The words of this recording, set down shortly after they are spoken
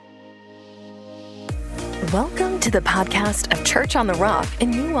Welcome to the podcast of Church on the Rock in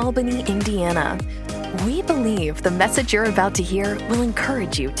New Albany, Indiana. We believe the message you're about to hear will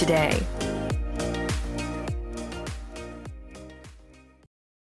encourage you today.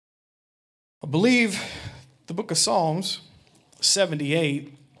 I believe the book of Psalms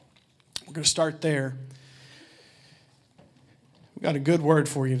 78, we're going to start there. We've got a good word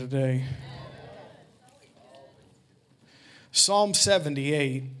for you today. Psalm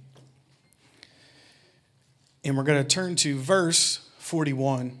 78, and we're going to turn to verse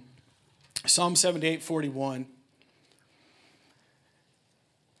 41. Psalm 78, 41.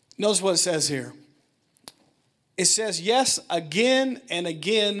 Notice what it says here. It says, yes, again and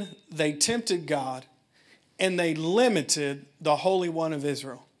again they tempted God, and they limited the Holy One of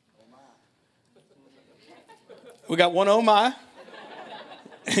Israel. We got one oh my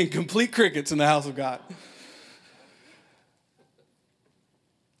and complete crickets in the house of God.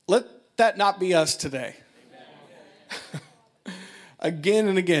 Let that not be us today. Again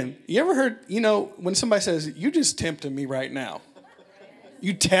and again. You ever heard, when somebody says, you just tempted me right now.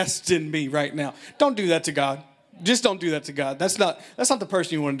 You tested me right now. Don't do that to God. Just don't do that to God. That's not the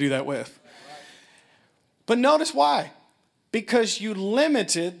person you want to do that with. But notice why. Because you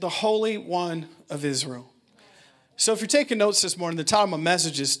limited the Holy One of Israel. So if you're taking notes this morning, the title of my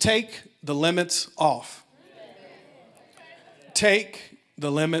message is Take the Limits Off. Take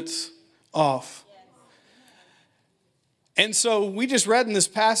the limits off. And so we just read in this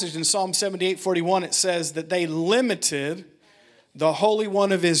passage in Psalm 78:41, it says that they limited the Holy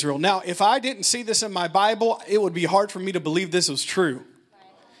One of Israel. Now, if I didn't see this in my Bible, it would be hard for me to believe this was true.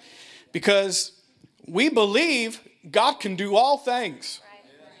 Because we believe God can do all things.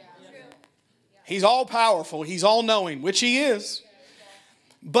 He's all powerful. He's all knowing, which he is.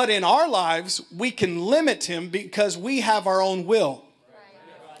 But in our lives, we can limit him because we have our own will.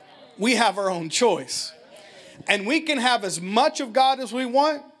 We have our own choice. And we can have as much of God as we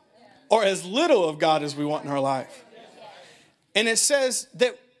want or as little of God as we want in our life. And it says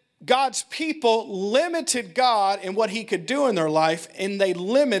that God's people limited God in what he could do in their life, and they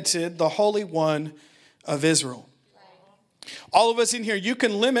limited the Holy One of Israel. All of us in here, you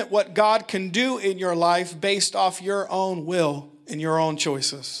can limit what God can do in your life based off your own will and your own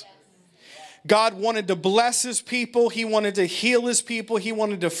choices. God wanted to bless his people. He wanted to heal his people. He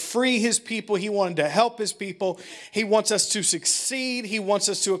wanted to free his people. He wanted to help his people. He wants us to succeed. He wants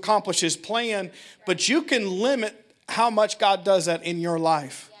us to accomplish his plan. But you can limit how much God does that in your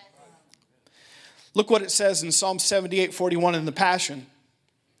life. Look what it says in Psalm 78:41 in the Passion.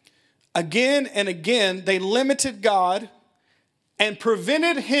 Again and again, they limited God and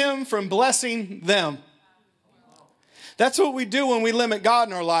prevented him from blessing them. That's what we do when we limit God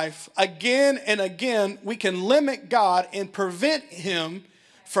in our life. Again and again, we can limit God and prevent him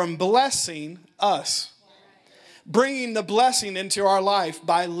from blessing us. Bringing the blessing into our life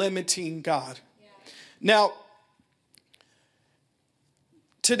by limiting God. Now,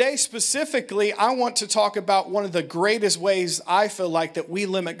 today specifically, I want to talk about one of the greatest ways I feel like that we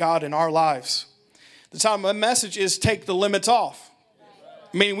limit God in our lives. The title of my message is Take the Limits Off.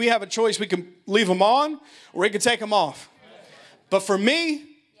 I mean, we have a choice. We can leave them on or we can take them off. But for me,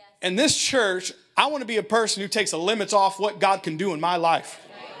 in this church, I want to be a person who takes the limits off what God can do in my life.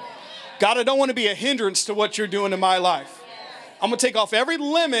 God, I don't want to be a hindrance to what you're doing in my life. I'm going to take off every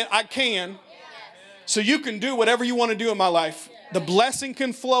limit I can so you can do whatever you want to do in my life. The blessing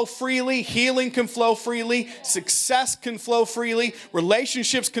can flow freely. Healing can flow freely. Success can flow freely.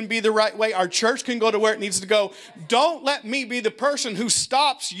 Relationships can be the right way. Our church can go to where it needs to go. Don't let me be the person who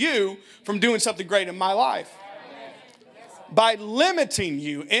stops you from doing something great in my life. By limiting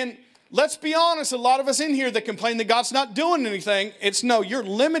you. And let's be honest, a lot of us in here that complain that God's not doing anything, it's no, you're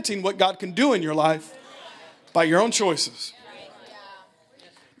limiting what God can do in your life by your own choices.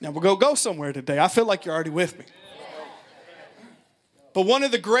 Now we're going to go somewhere today. I feel like you're already with me. But one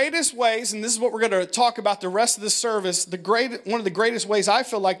of the greatest ways, and this is what we're going to talk about the rest of the service, one of the greatest ways I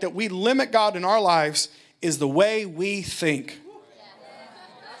feel like that we limit God in our lives is the way we think.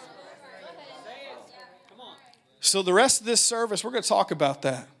 So the rest of this service, we're going to talk about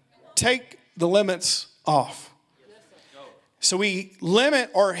that. Take the limits off. So we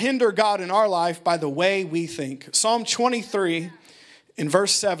limit or hinder God in our life by the way we think. Psalm 23 in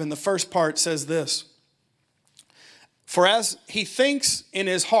verse 7, the first part says this. For as he thinks in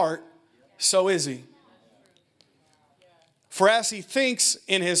his heart, so is he. For as he thinks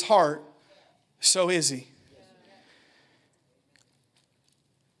in his heart, so is he.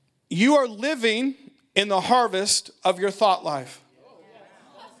 You are living in the harvest of your thought life.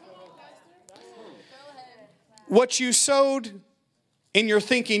 What you sowed in your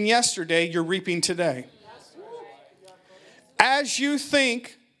thinking yesterday, you're reaping today. As you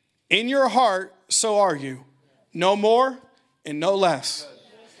think in your heart, so are you. No more and no less.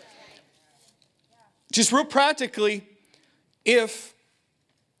 Just real practically, if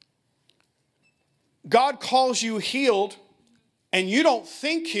God calls you healed and you don't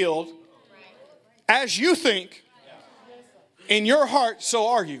think healed, as you think in your heart, so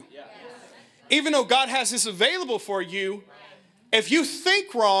are you. Even though God has this available for you, if you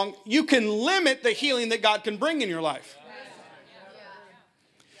think wrong, you can limit the healing that God can bring in your life.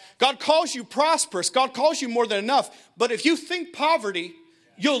 God calls you prosperous. God calls you more than enough. But if you think poverty,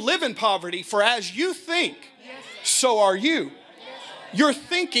 you'll live in poverty. For as you think, so are you. Your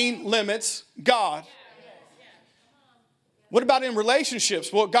thinking limits God. What about in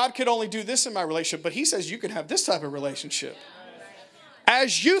relationships? Well, God could only do this in my relationship, but he says you can have this type of relationship.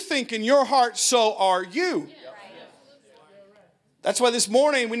 As you think in your heart, so are you. That's why this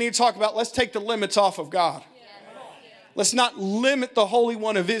morning we need to talk about, let's take the limits off of God. Let's not limit the Holy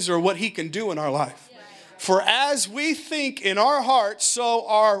One of Israel, what he can do in our life. For as we think in our heart, so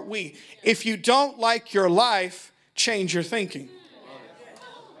are we. If you don't like your life, change your thinking.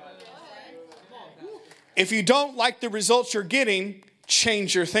 If you don't like the results you're getting,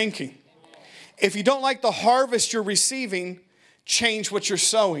 change your thinking. If you don't like the harvest you're receiving, change what you're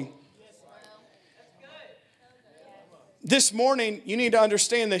sowing. This morning, you need to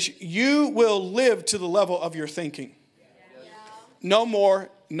understand this. You will live to the level of your thinking. No more,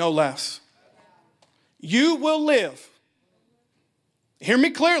 no less. You will live, hear me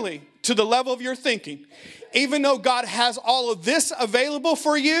clearly, to the level of your thinking. Even though God has all of this available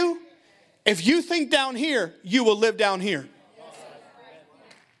for you, if you think down here, you will live down here.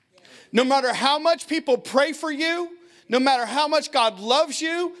 No matter how much people pray for you, no matter how much God loves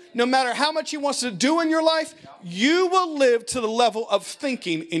you, no matter how much he wants to do in your life, you will live to the level of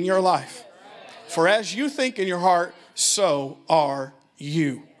thinking in your life. For as you think in your heart, so are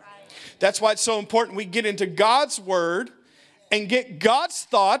you. That's why it's so important we get into God's word and get God's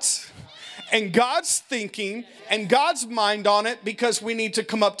thoughts and God's thinking and God's mind on it, because we need to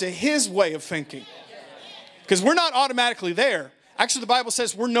come up to his way of thinking. Because we're not automatically there. Actually, the Bible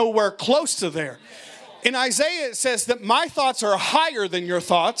says we're nowhere close to there. In Isaiah, it says that my thoughts are higher than your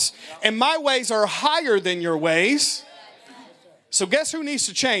thoughts, and my ways are higher than your ways. So guess who needs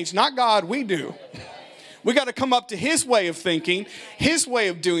to change? Not God, we do. We got to come up to his way of thinking, his way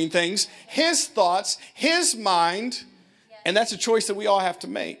of doing things, his thoughts, his mind, and that's a choice that we all have to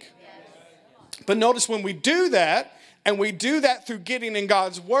make. But notice when we do that, and we do that through getting in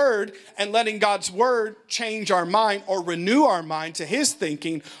God's word and letting God's word change our mind or renew our mind to his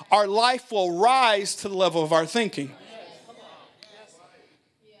thinking, our life will rise to the level of our thinking.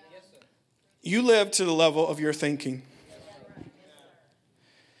 You live to the level of your thinking.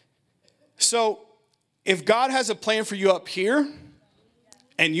 So if God has a plan for you up here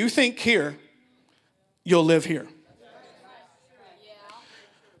and you think here, you'll live here.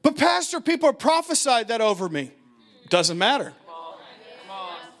 But Pastor, people have prophesied that over me. Doesn't matter.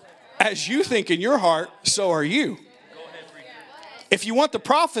 As you think in your heart, so are you. If you want the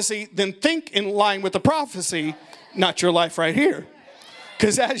prophecy, then think in line with the prophecy, not your life right here.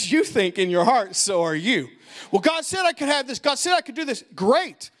 Because as you think in your heart, so are you. Well, God said I could have this. God said I could do this.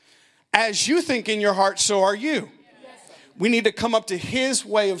 Great. As you think in your heart, so are you. We need to come up to his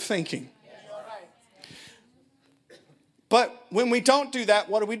way of thinking. But when we don't do that,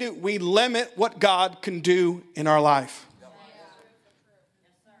 what do? We limit what God can do in our life.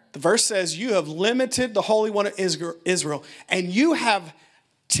 The verse says, you have limited the Holy One of Israel, and you have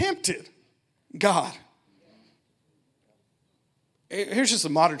tempted God. Here's just a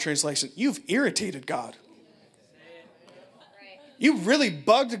modern translation. You've irritated God. You really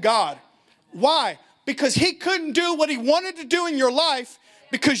bugged God. Why? Because he couldn't do what he wanted to do in your life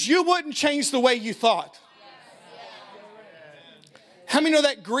because you wouldn't change the way you thought. How many know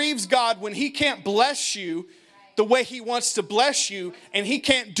that grieves God when he can't bless you the way he wants to bless you, and he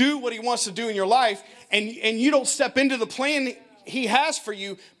can't do what he wants to do in your life, and you don't step into the plan he has for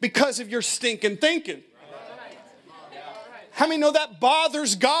you because of your stinking thinking? How many know that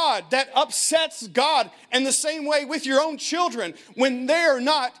bothers God, that upsets God? And the same way with your own children, when they're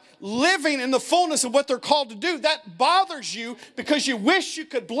not living in the fullness of what they're called to do, that bothers you because you wish you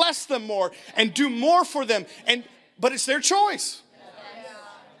could bless them more and do more for them. But it's their choice.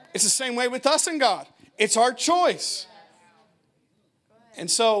 It's the same way with us and God. It's our choice. And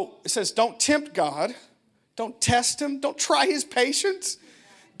so it says, don't tempt God. Don't test him. Don't try his patience.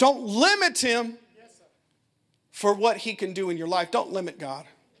 Don't limit him for what he can do in your life. Don't limit God.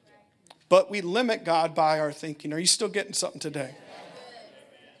 But we limit God by our thinking. Are you still getting something today?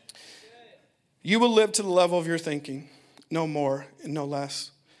 You will live to the level of your thinking. no more and no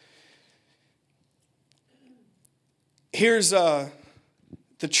less. Here's the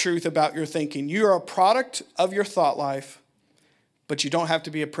truth about your thinking. You are a product of your thought life, but you don't have to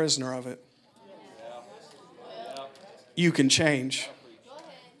be a prisoner of it. You can change.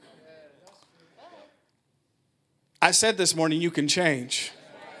 I said this morning, you can change.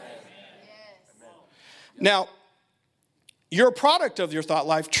 Now, you're a product of your thought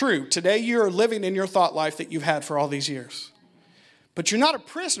life, true. Today you're living in your thought life that you've had for all these years. But you're not a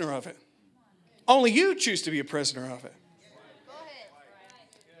prisoner of it. Only you choose to be a prisoner of it.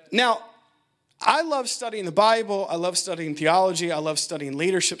 Now, I love studying the Bible. I love studying theology. I love studying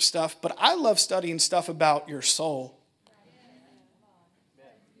leadership stuff. But I love studying stuff about your soul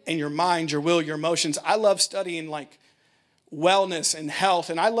and your mind, your will, your emotions. I love studying like wellness and health.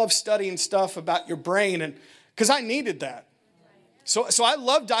 And I love studying stuff about your brain, and because I needed that. So I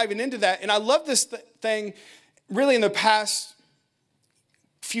love diving into that. And I love this thing really in the past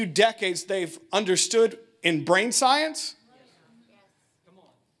few decades they've understood in brain science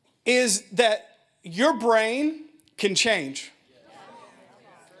is that your brain can change.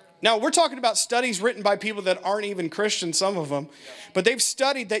 Now, we're talking about studies written by people that aren't even Christian, some of them, but they've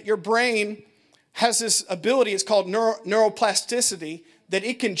studied that your brain has this ability, it's called neuroplasticity, that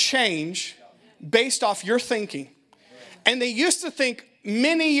it can change based off your thinking. And they used to think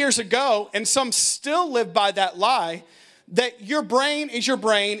many years ago, and some still live by that lie, that your brain is your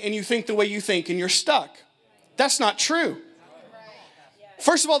brain and you think the way you think and you're stuck. That's not true.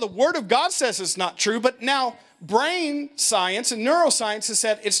 First of all, the Word of God says it's not true, but now brain science and neuroscience has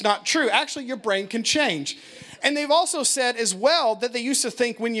said it's not true. Actually, your brain can change. And they've also said as well that they used to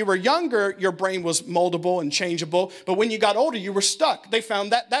think when you were younger, your brain was moldable and changeable, but when you got older, you were stuck. They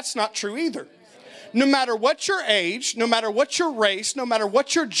found that that's not true either. No matter what your age, no matter what your race, no matter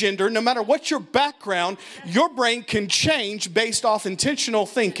what your gender, no matter what your background, your brain can change based off intentional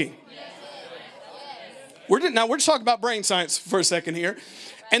thinking. We're just talking about brain science for a second here.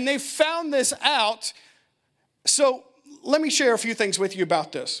 And they found this out. So let me share a few things with you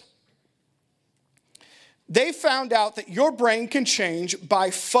about this. They found out that your brain can change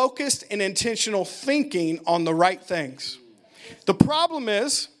by focused and intentional thinking on the right things. The problem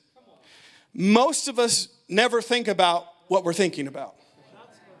is, most of us never think about what we're thinking about.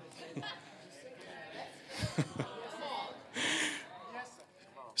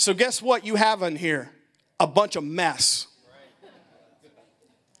 So guess what you have in here? A bunch of mess.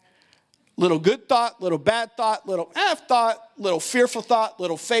 Little good thought, little bad thought, little thought, little fearful thought,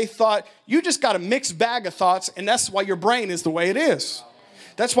 little faith thought. You just got a mixed bag of thoughts, and that's why your brain is the way it is.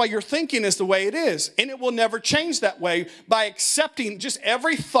 That's why your thinking is the way it is. And it will never change that way by accepting just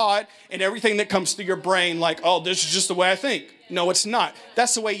every thought and everything that comes through your brain like, oh, this is just the way I think. No, it's not.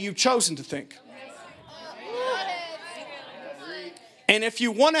 That's the way you've chosen to think. And if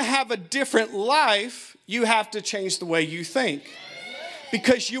you want to have a different life, you have to change the way you think.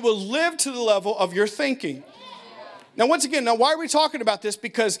 Because you will live to the level of your thinking. Now, once again, why are we talking about this?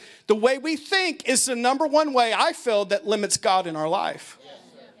 Because the way we think is the number one way I feel that limits God in our life.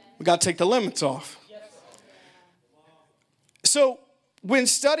 We got to take the limits off. So when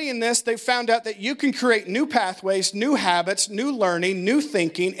studying this, they found out that you can create new pathways, new habits, new learning, new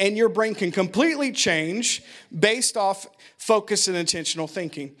thinking, and your brain can completely change based off focus and intentional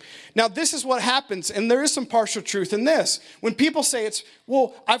thinking. Now, this is what happens, and there is some partial truth in this. When people say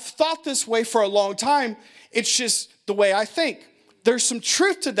well, I've thought this way for a long time, it's just the way I think. There's some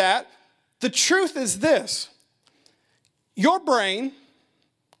truth to that. The truth is this. Your brain,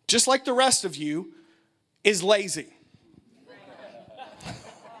 just like the rest of you, is lazy.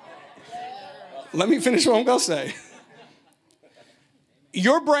 Let me finish what I'm going to say.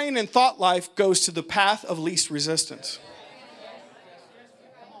 Your brain and thought life goes to the path of least resistance.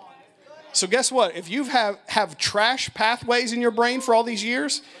 So guess what? If you have trash pathways in your brain for all these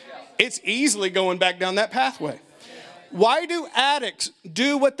years, it's easily going back down that pathway. Why do addicts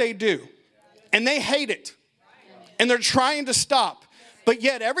do what they do? And they hate it. And they're trying to stop. But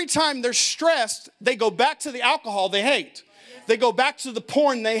yet every time they're stressed, they go back to the alcohol they hate. They go back to the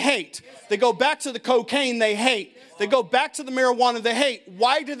porn they hate. They go back to the cocaine they hate. They go back to the marijuana they hate.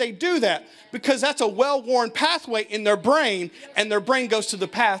 Why do they do that? Because that's a well-worn pathway in their brain, and their brain goes to the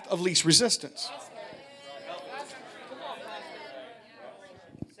path of least resistance.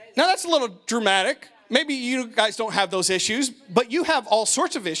 Now that's a little dramatic. Maybe you guys don't have those issues, but you have all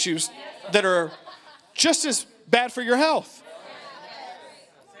sorts of issues that are just as bad for your health.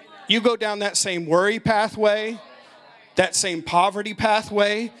 You go down that same worry pathway, that same poverty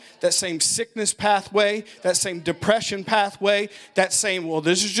pathway, that same sickness pathway, that same depression pathway, that same, well,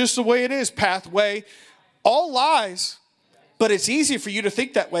 this is just the way it is pathway. All lies. But it's easy for you to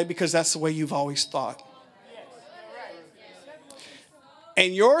think that way because that's the way you've always thought.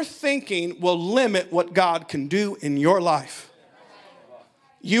 And your thinking will limit what God can do in your life.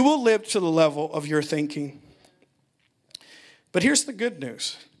 You will live to the level of your thinking. But here's the good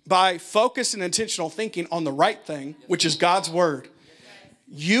news. By focus and intentional thinking on the right thing, which is God's word,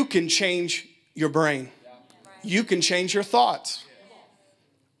 you can change your brain. You can change your thoughts.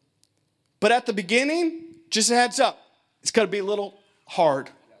 But at the beginning, just a heads up, it's going to be a little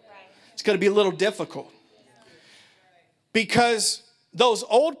hard. It's going to be a little difficult. Because those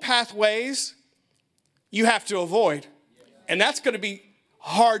old pathways you have to avoid. And that's going to be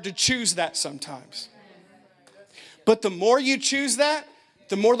hard to choose that sometimes. But the more you choose that,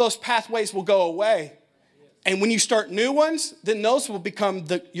 the more those pathways will go away. And when you start new ones, then those will become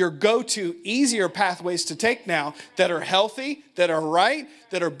your go-to easier pathways to take now that are healthy, that are right,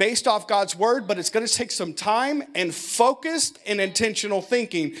 that are based off God's word. But it's going to take some time and focused and intentional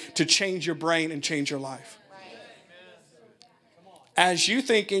thinking to change your brain and change your life. As you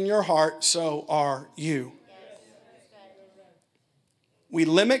think in your heart, so are you. We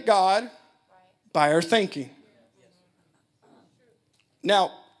limit God by our thinking.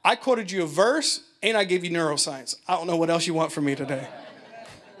 Now, I quoted you a verse and I gave you neuroscience. I don't know what else you want from me today.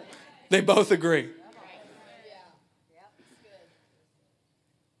 They both agree.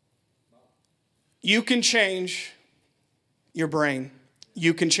 You can change your brain.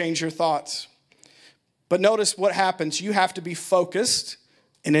 You can change your thoughts. But notice what happens. You have to be focused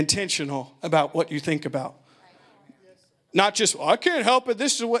and intentional about what you think about. Not just, well, I can't help it.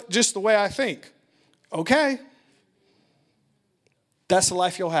 This is just the way I think. Okay. That's the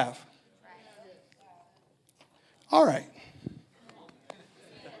life you'll have. All right.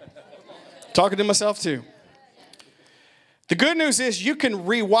 Talking to myself too. The good news is you can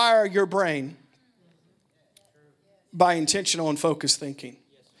rewire your brain by intentional and focused thinking.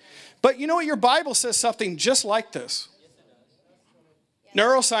 But you know what? Your Bible says something just like this.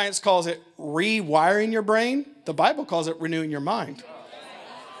 Neuroscience calls it rewiring your brain. The Bible calls it renewing your mind.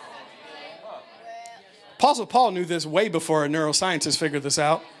 Apostle Paul knew this way before a neuroscientist figured this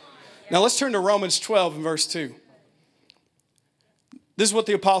out. Now let's turn to Romans 12 and verse 2. This is what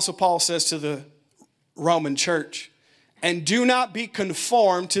the Apostle Paul says to the Roman church. And do not be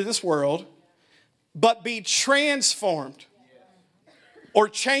conformed to this world, but be transformed or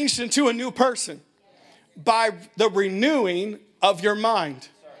changed into a new person by the renewing of your mind,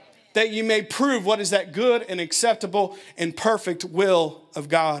 that you may prove what is that good and acceptable and perfect will of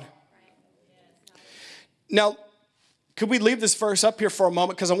God. Now, could we leave this verse up here for a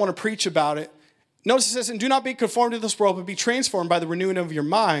moment because I want to preach about it. Notice it says, and do not be conformed to this world, but be transformed by the renewing of your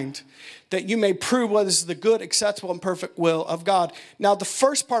mind, that you may prove what is the good, acceptable, and perfect will of God. Now, the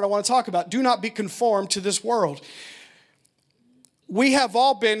first part I want to talk about, do not be conformed to this world. We have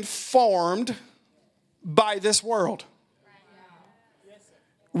all been formed by this world.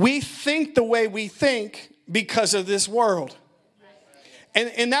 We think the way we think because of this world.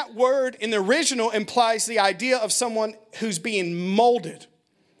 And that word in the original implies the idea of someone who's being molded.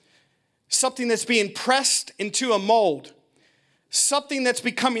 Something that's being pressed into a mold. Something that's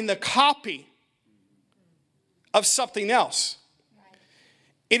becoming the copy of something else.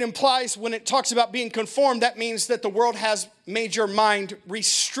 It implies when it talks about being conformed, that means that the world has made your mind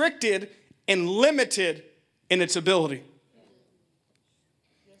restricted and limited in its ability.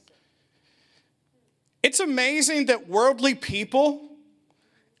 It's amazing that worldly people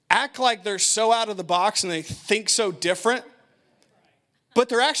act like they're so out of the box and they think so different, but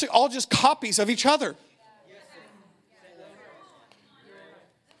they're actually all just copies of each other.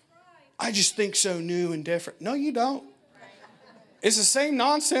 I just think so new and different. No, you don't. It's the same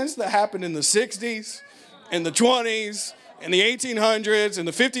nonsense that happened in the 60s and the 20s and the 1800s and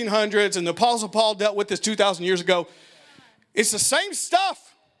the 1500s, and the Apostle Paul dealt with this 2,000 years ago. It's the same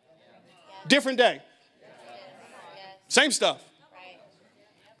stuff. Different day. Same stuff.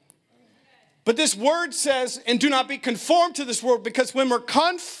 But this word says, and do not be conformed to this world, because when we're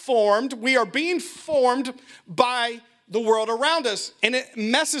conformed, we are being formed by the world around us, and it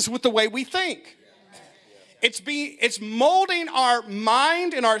messes with the way we think. It's molding our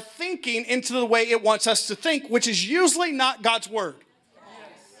mind and our thinking into the way it wants us to think, which is usually not God's word.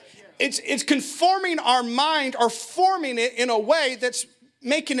 It's conforming our mind or forming it in a way that's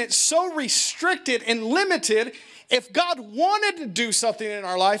making it so restricted and limited. If God wanted to do something in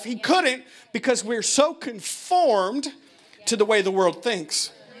our life, he couldn't, because we're so conformed to the way the world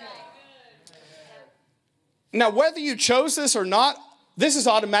thinks. Now, whether you chose this or not, this is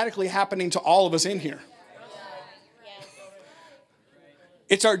automatically happening to all of us in here.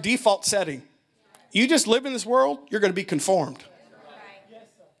 It's our default setting. You just live in this world, you're going to be conformed.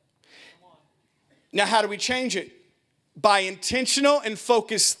 Now, how do we change it? By intentional and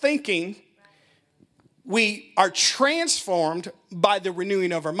focused thinking, we are transformed by the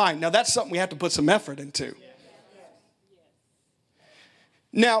renewing of our mind. Now, that's something we have to put some effort into.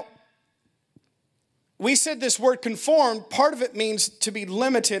 Now, we said this word conformed, part of it means to be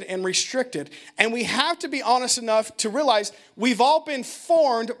limited and restricted. And we have to be honest enough to realize we've all been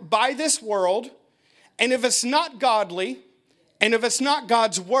formed by this world. And if it's not godly, and if it's not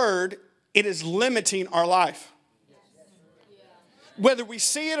God's word, it is limiting our life. Whether we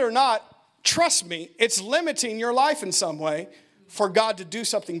see it or not, trust me, it's limiting your life in some way for God to do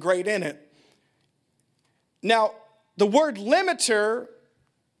something great in it. Now, the word limiter,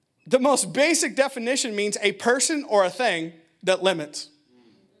 the most basic definition means a person or a thing that limits.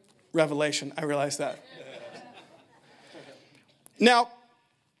 Revelation, I realize that. Now,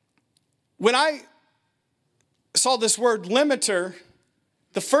 when I saw this word limiter,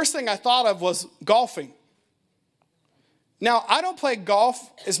 the first thing I thought of was golfing. Now, I don't play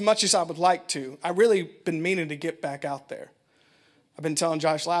golf as much as I would like to. I've really been meaning to get back out there. I've been telling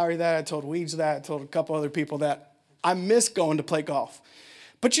Josh Lowry that. I told Weeds that. I told a couple other people that. I miss going to play golf.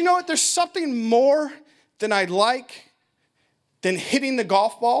 But you know what? There's something more than I like than hitting the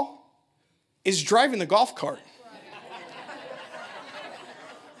golf ball is driving the golf cart.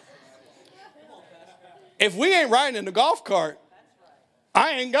 If we ain't riding in the golf cart,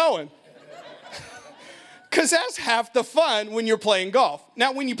 I ain't going. Because that's half the fun when you're playing golf.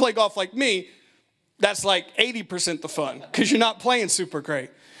 Now, when you play golf like me, that's like 80% the fun because you're not playing super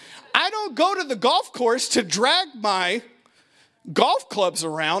great. I don't go to the golf course to drag my golf clubs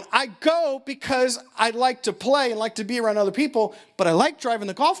around. I go because I like to play and like to be around other people, but I like driving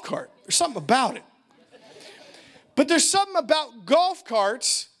the golf cart. There's something about it. But there's something about golf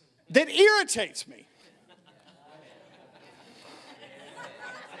carts that irritates me.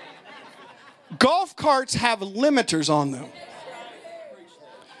 Golf carts have limiters on them.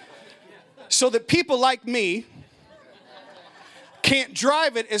 So that people like me can't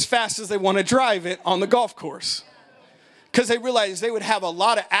drive it as fast as they want to drive it on the golf course. Because they realize they would have a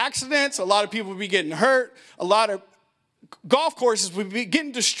lot of accidents, a lot of people would be getting hurt, a lot of golf courses would be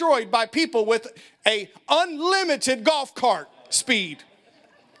getting destroyed by people with a unlimited golf cart speed.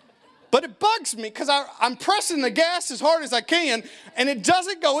 But it bugs me because I'm pressing the gas as hard as I can, and it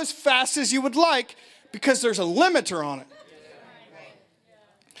doesn't go as fast as you would like because there's a limiter on it.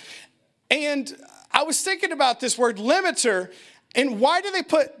 And I was thinking about this word limiter, and why do they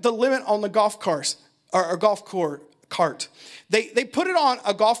put the limit on the golf cart or golf cart? They put it on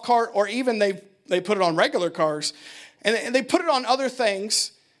a golf cart, or even they put it on regular cars, and they put it on other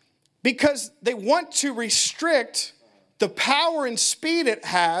things because they want to restrict the power and speed it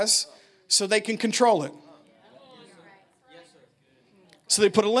has so they can control it. So they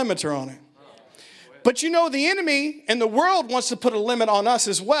put a limiter on it. But you know, the enemy and the world wants to put a limit on us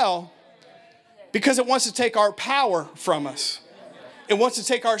as well because it wants to take our power from us. It wants to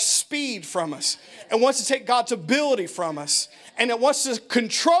take our speed from us. It wants to take God's ability from us. And it wants to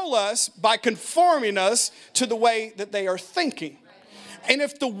control us by conforming us to the way that they are thinking. And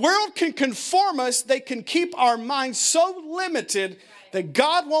if the world can conform us, they can keep our minds so limited that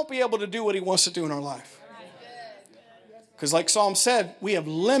God won't be able to do what he wants to do in our life. Because like Psalm said, we have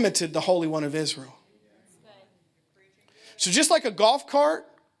limited the Holy One of Israel. So just like a golf cart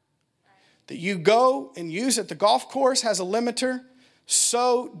that you go and use at the golf course has a limiter,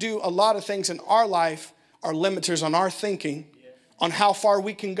 so do a lot of things in our life are limiters on our thinking, on how far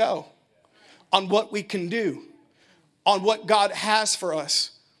we can go, on what we can do, on what God has for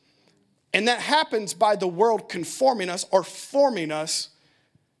us. And that happens by the world conforming us or forming us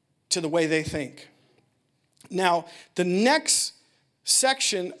to the way they think. Now, the next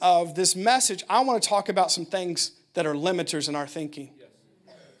section of this message, I want to talk about some things that are limiters in our thinking.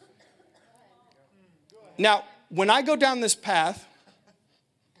 Now, when I go down this path,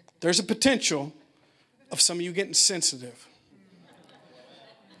 there's a potential of some of you getting sensitive.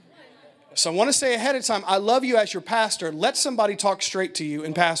 So I want to say ahead of time, I love you as your pastor. Let somebody talk straight to you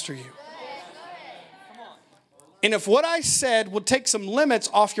and pastor you. And if what I said would take some limits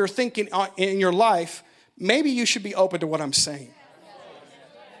off your thinking in your life, maybe you should be open to what I'm saying.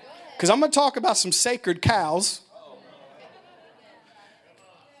 Because I'm going to talk about some sacred cows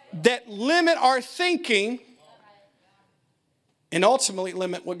that limit our thinking and ultimately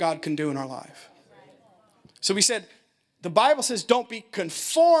limit what God can do in our life. So we said, the Bible says, don't be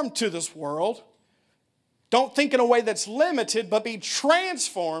conformed to this world. Don't think in a way that's limited, but be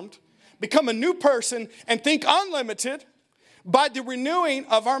transformed. Become a new person and think unlimited by the renewing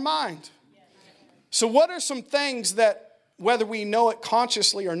of our mind. So what are some things that, whether we know it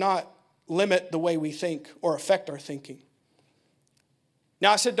consciously or not, limit the way we think or affect our thinking?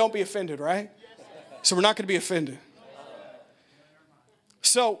 Now, I said don't be offended, right? So we're not going to be offended.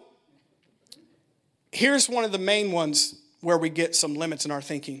 So here's one of the main ones where we get some limits in our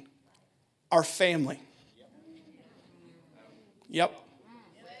thinking. Our family. Yep.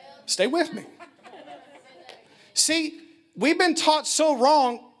 Stay with me. See, we've been taught so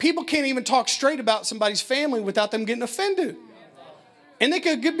wrong, people can't even talk straight about somebody's family without them getting offended. And they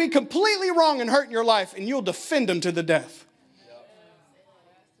could be completely wrong and hurting your life, and you'll defend them to the death.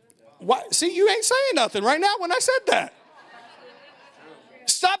 Why? See, you ain't saying nothing right now when I said that.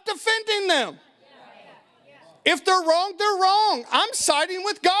 Stop defending them. If they're wrong, they're wrong. I'm siding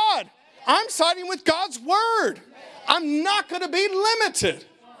with God. I'm siding with God's word. I'm not going to be limited.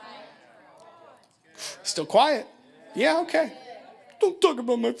 Still quiet. Yeah, okay. Don't talk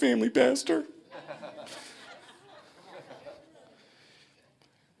about my family, Pastor.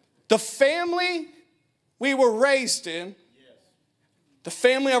 The family we were raised in, the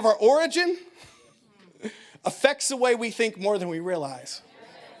family of our origin, affects the way we think more than we realize.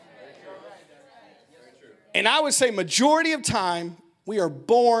 And I would say majority of time, we are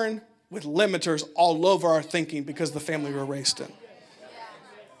born with limiters all over our thinking because of the family we're raised in.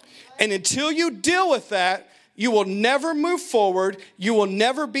 And until you deal with that, you will never move forward. You will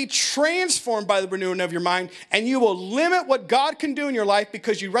never be transformed by the renewing of your mind. And you will limit what God can do in your life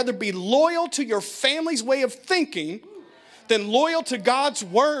because you'd rather be loyal to your family's way of thinking than loyal to God's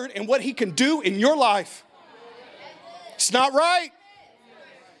word and what he can do in your life. It's not right.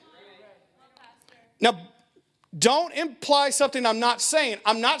 Now, don't imply something I'm not saying.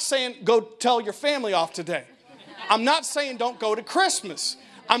 I'm not saying go tell your family off today. I'm not saying don't go to Christmas.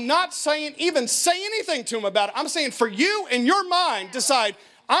 I'm not saying even say anything to them about it. I'm saying for you in your mind, decide,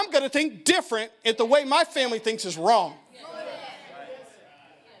 I'm going to think different if the way my family thinks is wrong.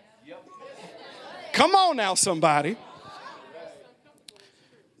 Come on now, somebody.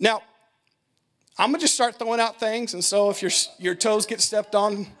 Now, I'm going to just start throwing out things, and so if your toes get stepped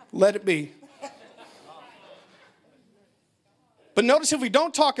on, let it be. But notice if we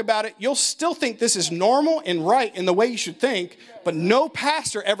don't talk about it, you'll still think this is normal and right in the way you should think, but no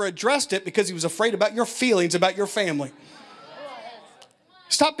pastor ever addressed it because he was afraid about your feelings about your family.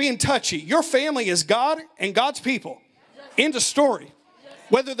 Stop being touchy. Your family is God and God's people. End of story.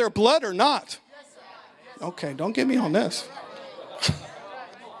 Whether they're blood or not. Okay, don't get me on this.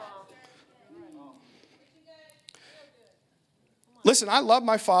 Listen, I love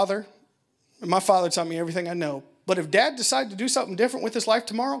my father, and my father taught me everything I know. But if Dad decided to do something different with his life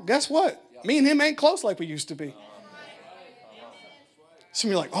tomorrow, guess what? Me and him ain't close like we used to be. Some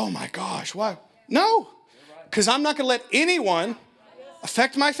of you are like, oh my gosh, why? No, because I'm not going to let anyone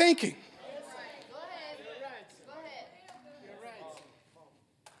affect my thinking.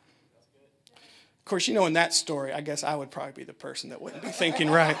 Of course, you know, in that story, I guess I would probably be the person that wouldn't be thinking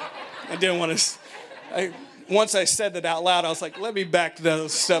right. I didn't want to. Once I said that out loud, I was like, let me back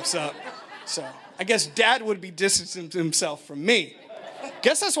those steps up. So I guess Dad would be distancing himself from me.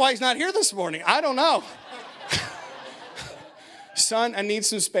 Guess that's why he's not here this morning. I don't know. Son, I need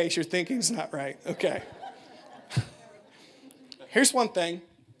some space. Your thinking's not right. Okay. Here's one thing.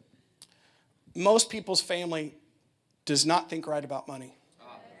 Most people's family does not think right about money.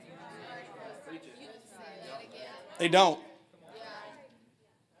 They don't.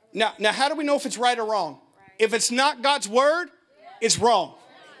 Now, how do we know if it's right or wrong? If it's not God's word, it's wrong.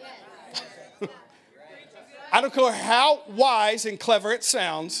 I don't care how wise and clever it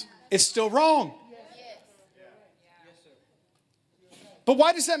sounds, it's still wrong. But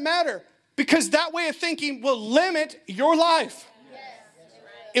why does that matter? Because that way of thinking will limit your life.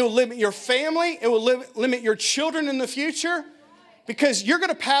 It will limit your family. It will limit your children in the future. Because you're going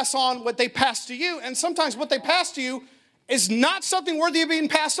to pass on what they pass to you. And sometimes what they pass to you is not something worthy of being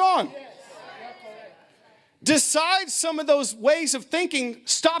passed on. Decide some of those ways of thinking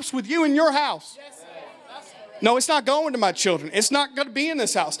stops with you in your house. No, it's not going to my children. It's not going to be in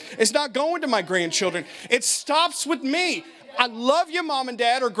this house. It's not going to my grandchildren. It stops with me. I love you, mom and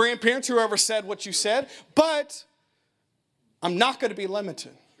dad or grandparents, whoever said what you said, but I'm not going to be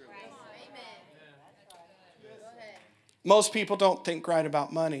limited. Most people don't think right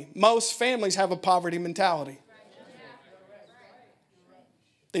about money. Most families have a poverty mentality.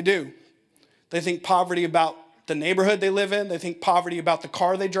 They do. They think poverty about the neighborhood they live in. They think poverty about the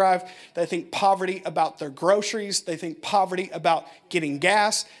car they drive. They think poverty about their groceries. They think poverty about getting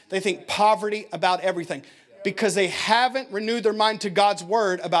gas. They think poverty about everything because they haven't renewed their mind to God's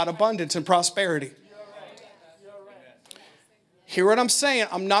word about abundance and prosperity. Hear what I'm saying?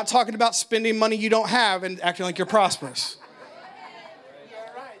 I'm not talking about spending money you don't have and acting like you're prosperous.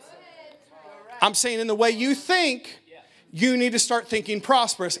 I'm saying in the way you think, you need to start thinking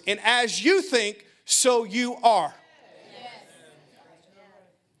prosperous. And as you think, so you are.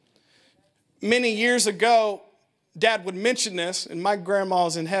 Many years ago, Dad would mention this, and my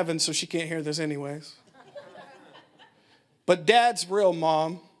grandma's in heaven, so she can't hear this anyways. But Dad's real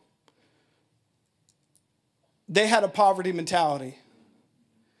mom, they had a poverty mentality.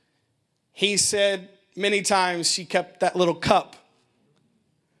 He said many times she kept that little cup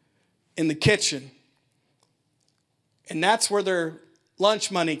in the kitchen. And that's where their lunch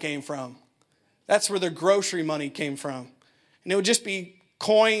money came from. That's where their grocery money came from. And it would just be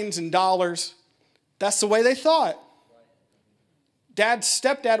coins and dollars. That's the way they thought. Dad's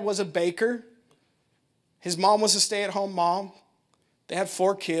stepdad was a baker. His mom was a stay-at-home mom. They had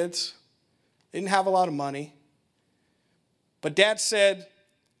 4 kids. They didn't have a lot of money. But Dad said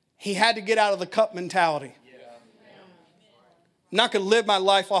he had to get out of the cup mentality. I'm not going to live my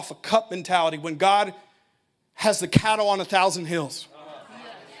life off a cup mentality when God has the cattle on 1,000 hills.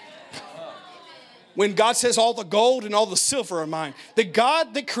 When God says all the gold and all the silver are mine. The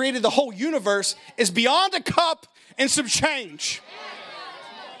God that created the whole universe is beyond a cup and some change.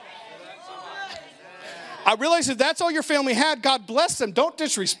 I realize if that's all your family had, God bless them. Don't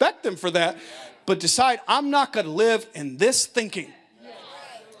disrespect them for that. But decide, I'm not going to live in this thinking.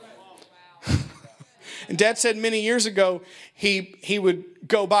 And Dad said many years ago, he would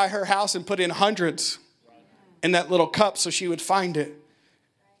go by her house and put in hundreds in that little cup so she would find it.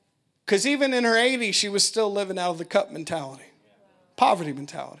 Because even in her 80s, she was still living out of the cup mentality, poverty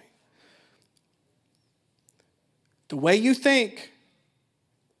mentality. The way you think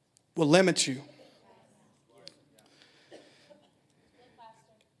will limit you.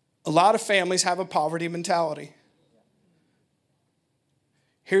 A lot of families have a poverty mentality.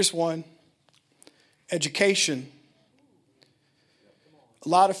 Here's one. Education. A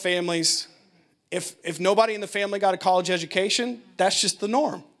lot of families, if nobody in the family got a college education, that's just the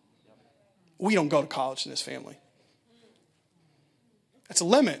norm. We don't go to college in this family. That's a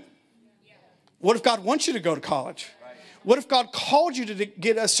limit. What if God wants you to go to college? What if God called you to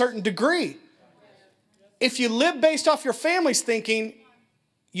get a certain degree? If you live based off your family's thinking,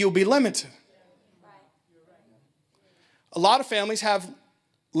 you'll be limited. A lot of families have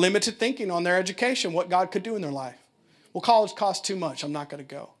limited thinking on their education, what God could do in their life. Well, college costs too much. I'm not going to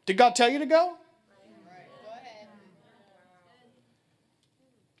go. Did God tell you to go?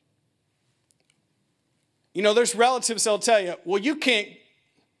 You know, there's relatives that'll tell you, well, you can't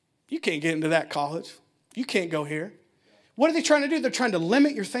get into that college. You can't go here. What are they trying to do? They're trying to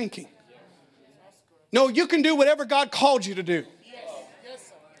limit your thinking. No, you can do whatever God called you to do.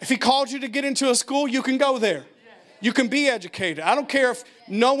 If he called you to get into a school, you can go there. You can be educated. I don't care if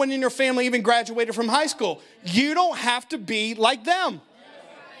no one in your family even graduated from high school. You don't have to be like them.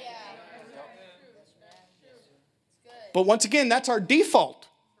 But once again, that's our default.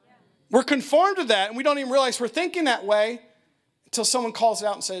 We're conformed to that, and we don't even realize we're thinking that way until someone calls it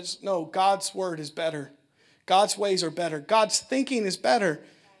out and says, no, God's word is better. God's ways are better. God's thinking is better.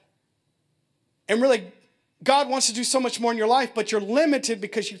 And really, God wants to do so much more in your life, but you're limited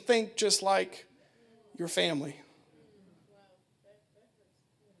because you think just like your family.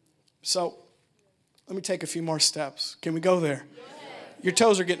 So, let me take a few more steps. Can we go there? Your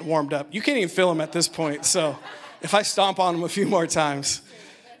toes are getting warmed up. You can't even feel them at this point, so if I stomp on them a few more times.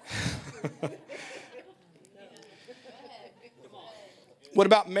 What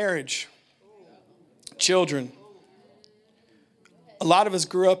about marriage? Children. A lot of us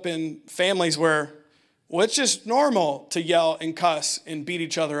grew up in families where, well, it's just normal to yell and cuss and beat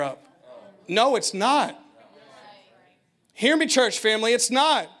each other up. No, it's not. Hear me, church family, it's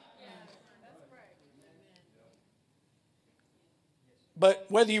not. But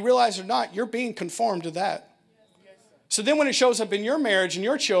whether you realize it or not, you're being conformed to that. So then when it shows up in your marriage and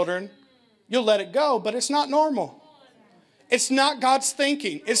your children, you'll let it go, but it's not normal. It's not God's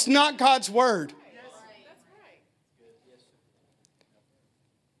thinking. It's not God's word.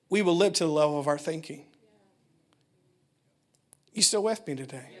 We will live to the level of our thinking. You still with me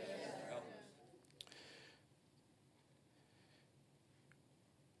today?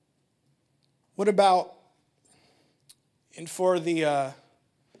 What about, and for the,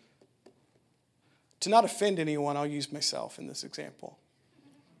 to not offend anyone, I'll use myself in this example.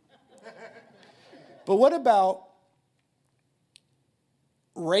 But what about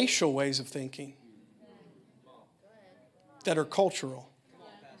racial ways of thinking that are cultural?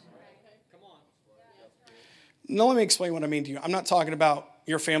 Now, let me explain what I mean to you. I'm not talking about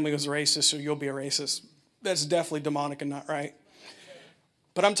your family was racist, so you'll be a racist. That's definitely demonic and not right.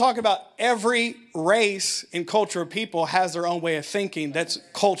 But I'm talking about every race and culture of people has their own way of thinking that's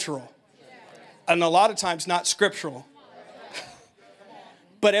cultural. And a lot of times not scriptural.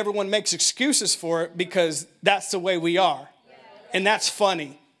 But everyone makes excuses for it because that's the way we are. And that's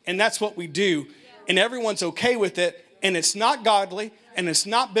funny. And that's what we do. And everyone's okay with it. And it's not godly. And it's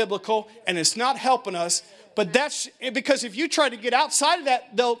not biblical. And it's not helping us. But that's because if you try to get outside of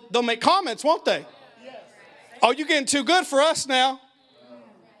that, they'll make comments, won't they? Oh, you're getting too good for us now.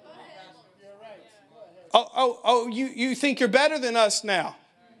 Oh, you think you're better than us now.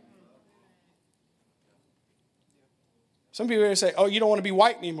 Some people are going to say, oh, you don't want to be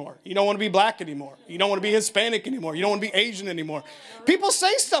white anymore. You don't want to be black anymore. You don't want to be Hispanic anymore. You don't want to be Asian anymore. People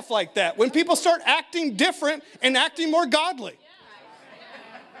say stuff like that when people start acting different and acting more godly.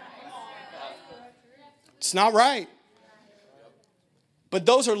 It's not right. But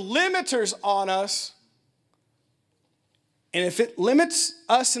those are limiters on us. And if it limits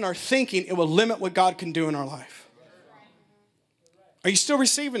us in our thinking, it will limit what God can do in our life. Are you still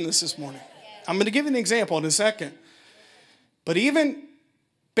receiving this morning? I'm going to give you an example in a second. But even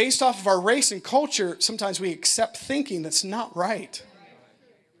based off of our race and culture, sometimes we accept thinking that's not right.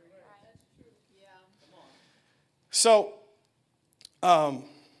 So, I'm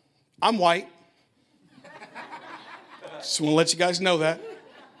white. Just want to let you guys know that.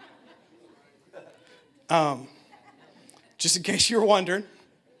 Just in case you're wondering.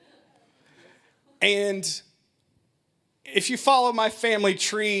 And if you follow my family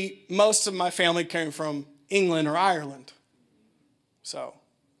tree, most of my family came from England or Ireland. So,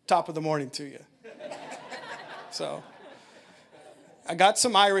 top of the morning to you. So, I got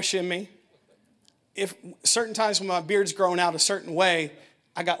some Irish in me. If certain times when my beard's growing out a certain way,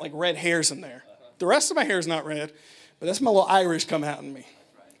 I got like red hairs in there. The rest of my hair is not red, but that's my little Irish come out in me.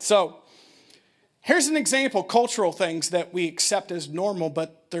 So, here's an example, cultural things that we accept as normal,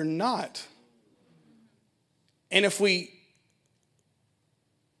 but they're not. And if we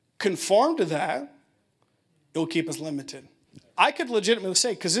conform to that, it will keep us limited. I could legitimately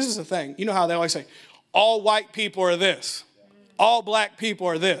say, because this is the thing, you know how they always say, all white people are this. All black people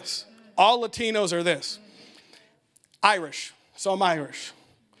are this. All Latinos are this. Irish. So I'm Irish.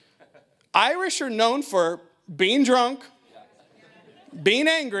 Irish are known for being drunk, being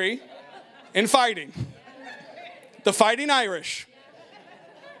angry, and fighting. The Fighting Irish.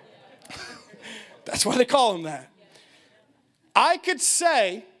 That's why they call them that. I could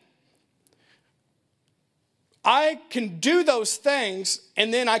say, I can do those things,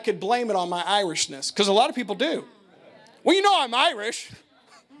 and then I could blame it on my Irishness. Because a lot of people do. Well, you know I'm Irish.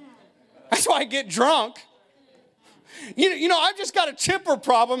 That's why I get drunk. You know, I've just got a temper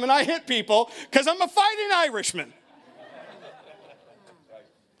problem, and I hit people because I'm a fighting Irishman.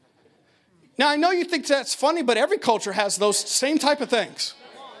 Now, I know you think that's funny, but every culture has those same type of things.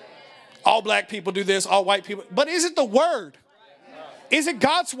 All black people do this, all white people. But is it the word? Is it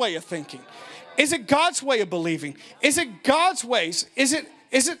God's way of thinking? Is it God's way of believing? Is it God's ways? Is it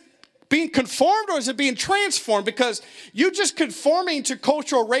being conformed or is it being transformed? Because you're just conforming to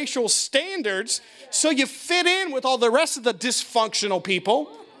cultural, racial standards so you fit in with all the rest of the dysfunctional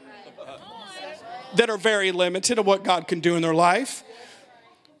people that are very limited of what God can do in their life.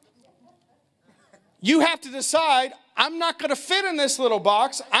 You have to decide, I'm not going to fit in this little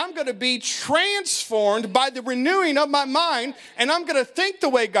box. I'm going to be transformed by the renewing of my mind, and I'm going to think the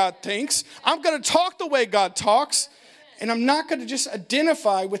way God thinks. I'm going to talk the way God talks, and I'm not going to just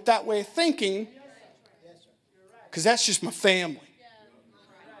identify with that way of thinking because that's just my family.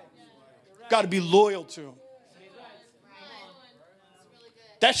 Got to be loyal to them.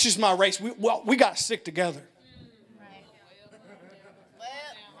 That's just my race. We got to stick together.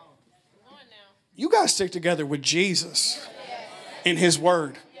 You got to stick together with Jesus in his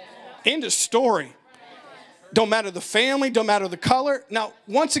word. End of story. Don't matter the family, don't matter the color. Now,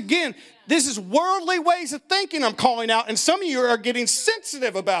 once again, this is worldly ways of thinking I'm calling out, and some of you are getting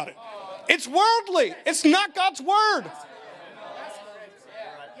sensitive about it. It's worldly. It's not God's word.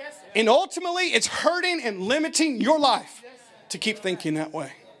 And ultimately, it's hurting and limiting your life to keep thinking that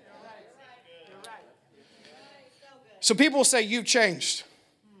way. So people will say, you've changed.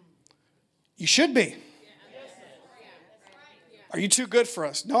 You should be. Are you too good for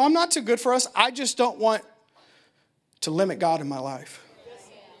us? No, I'm not too good for us. I just don't want to limit God in my life.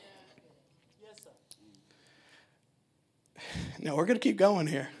 No, we're going to keep going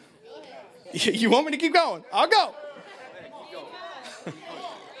here. You want me to keep going? I'll go.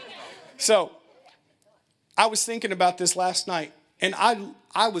 So, I was thinking about this last night, and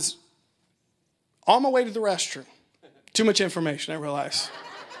I was on my way to the restroom. Too much information, I realize.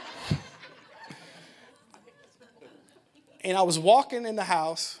 And I was walking in the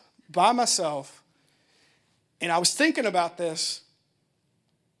house by myself, and I was thinking about this,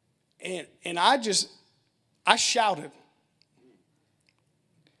 and I shouted.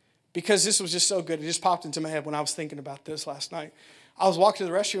 Because this was just so good. It just popped into my head when I was thinking about this last night. I was walking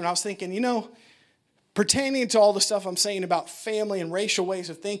to the restroom and I was thinking, pertaining to all the stuff I'm saying about family and racial ways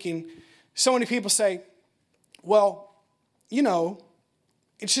of thinking, so many people say, well,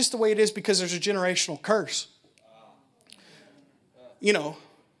 it's just the way it is because there's a generational curse. There's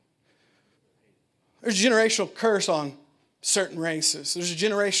a generational curse on certain races. There's a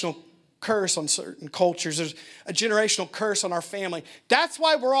generational curse on certain cultures. There's a generational curse on our family. That's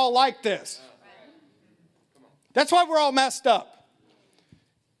why we're all like this. That's why we're all messed up.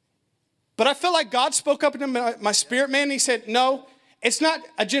 But I feel like God spoke up into my spirit, man. And he said, no, it's not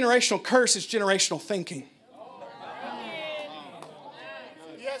a generational curse. It's generational thinking.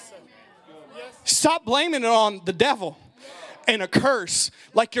 Stop blaming it on the devil and a curse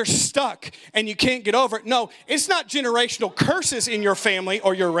like you're stuck and you can't get over it. No, it's not generational curses in your family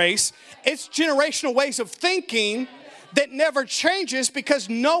or your race. It's generational ways of thinking that never changes because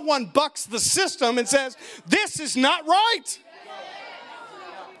no one bucks the system and says, this is not right.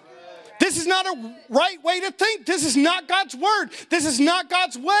 This is not a right way to think. This is not God's word. This is not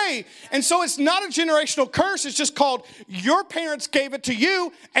God's way. And so it's not a generational curse. It's just called your parents gave it to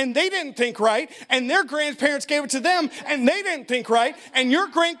you and they didn't think right. And their grandparents gave it to them and they didn't think right. And your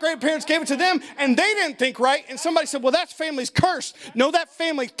great-grandparents gave it to them and they didn't think right. And somebody said, well, that family's cursed. No, that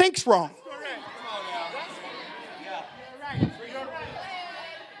family thinks wrong.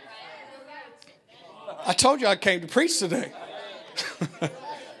 I told you I came to preach today.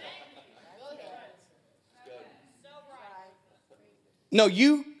 No,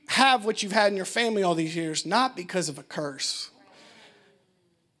 you have what you've had in your family all these years, not because of a curse.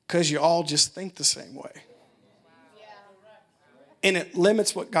 Because you all just think the same way. And it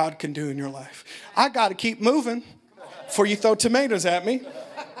limits what God can do in your life. I got to keep moving before you throw tomatoes at me.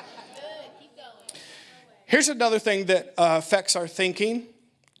 Here's another thing that affects our thinking.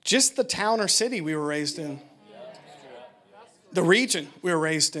 Just the town or city we were raised in. The region we were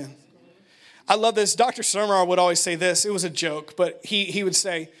raised in. I love this. Dr. Summerall would always say this. It was a joke, but he would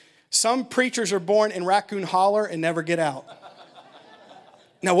say, some preachers are born in Raccoon Holler and never get out.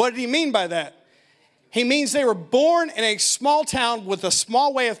 Now, what did he mean by that? He means they were born in a small town with a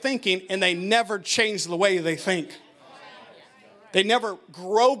small way of thinking, and they never changed the way they think. They never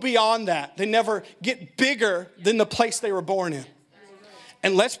grow beyond that. They never get bigger than the place they were born in.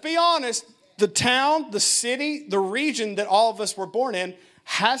 And let's be honest, the town, the city, the region that all of us were born in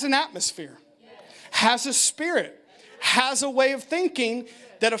has an atmosphere. Has a spirit, has a way of thinking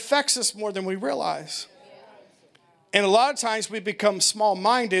that affects us more than we realize. And a lot of times we become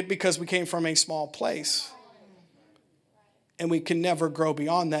small-minded because we came from a small place. And we can never grow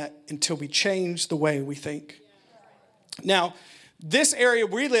beyond that until we change the way we think. Now, this area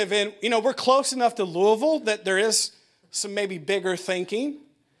we live in, we're close enough to Louisville that there is some maybe bigger thinking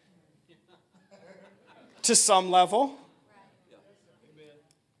to some level.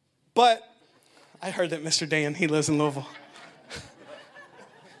 But I heard that Mr. Dan, he lives in Louisville.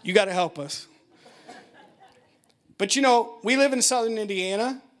 You got to help us. But we live in southern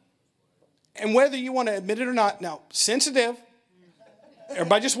Indiana. And whether you want to admit it or not, now, sensitive.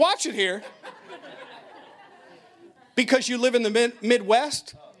 Everybody just watch it here. Because you live in the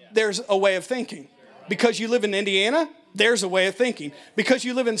Midwest, there's a way of thinking. Because you live in Indiana, there's a way of thinking. Because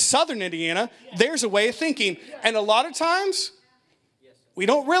you live in southern Indiana, there's a way of thinking. And a lot of times, we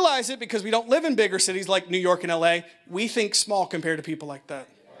don't realize it because we don't live in bigger cities like New York and LA. We think small compared to people like that.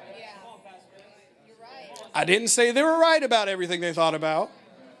 I didn't say they were right about everything they thought about.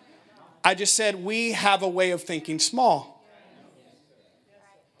 I just said we have a way of thinking small.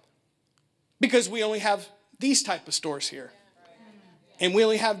 Because we only have these type of stores here. And we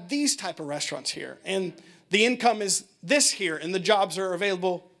only have these type of restaurants here. And the income is this here. And the jobs are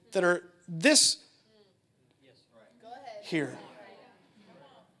available that are this here.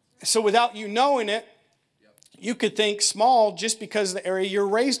 So without you knowing it, you could think small just because of the area you're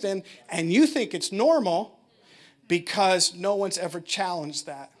raised in. And you think it's normal because no one's ever challenged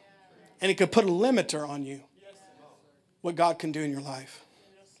that. And it could put a limiter on you, what God can do in your life.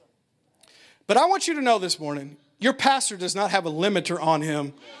 But I want you to know this morning, your pastor does not have a limiter on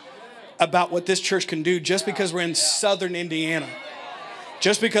him about what this church can do just because we're in southern Indiana.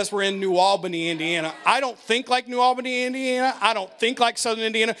 Just because we're in New Albany, Indiana. I don't think like New Albany, Indiana. I don't think like southern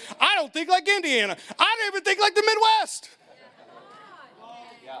Indiana. I don't think like Indiana. I don't even think like the Midwest.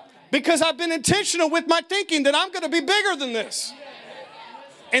 Because I've been intentional with my thinking that I'm going to be bigger than this.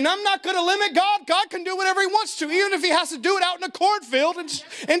 And I'm not going to limit God. God can do whatever he wants to, even if he has to do it out in a cornfield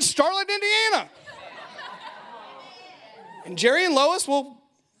in Starland, Indiana. And Jerry and Lois will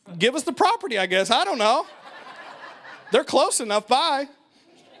give us the property, I guess. I don't know. They're close enough by.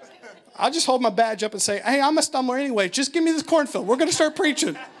 I'll just hold my badge up and say, hey, I'm a stumbler anyway. Just give me this cornfield. We're going to start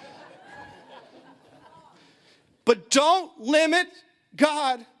preaching. But don't limit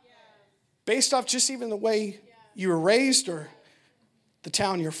God based off just even the way you were raised or the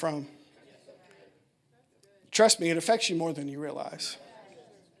town you're from. Trust me, it affects you more than you realize.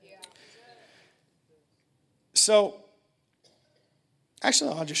 So,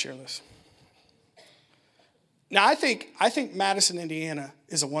 actually, I'll just share this. Now, I think Madison, Indiana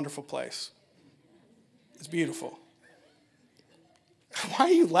is a wonderful place. It's beautiful. Why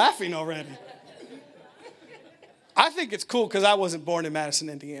are you laughing already? I think it's cool because I wasn't born in Madison,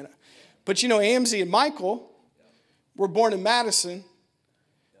 Indiana. But you know, AMZ and Michael were born in Madison,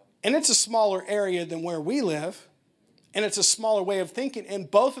 and it's a smaller area than where we live, and it's a smaller way of thinking, and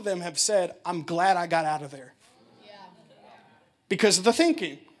both of them have said, I'm glad I got out of there. Because of the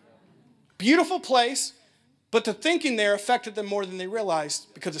thinking. Beautiful place, but the thinking there affected them more than they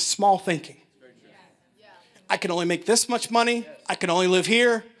realized because of small thinking. I can only make this much money. I can only live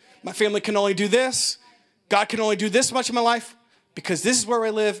here. My family can only do this. God can only do this much in my life because this is where I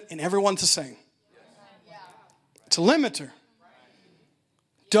live and everyone's the same. It's a limiter.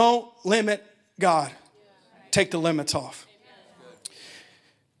 Don't limit God. Take the limits off.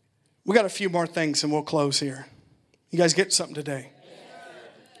 We got a few more things and we'll close here. You guys get something today?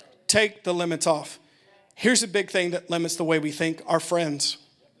 Take the limits off. Here's a big thing that limits the way we think, our friends.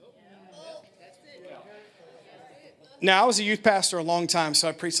 Now, I was a youth pastor a long time, so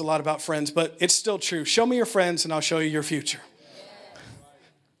I preached a lot about friends, but it's still true. Show me your friends and I'll show you your future.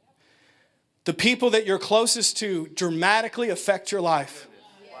 The people that you're closest to dramatically affect your life.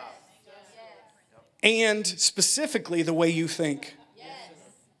 And specifically the way you think.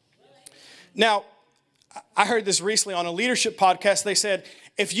 Now, I heard this recently on a leadership podcast. They said,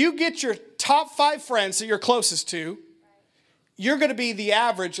 if you get your top 5 friends that you're closest to, you're going to be the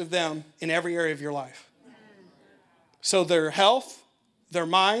average of them in every area of your life. So their health, their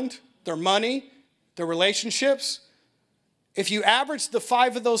mind, their money, their relationships. If you average the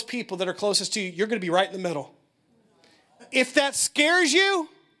 5 of those people that are closest to you, you're going to be right in the middle. If that scares you,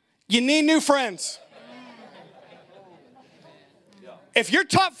 you need new friends. If you're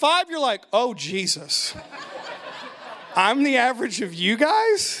top 5, you're like, oh, Jesus. I'm the average of you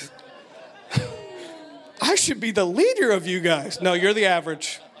guys? I should be the leader of you guys. No, you're the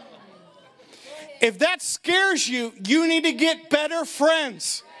average. If that scares you, you need to get better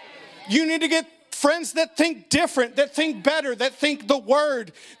friends. You need to get friends that think different, that think better, that think the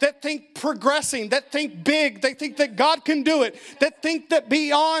word, that think progressing, that think big, they think that God can do it, that think that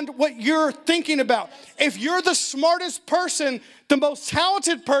beyond what you're thinking about. If you're the smartest person, the most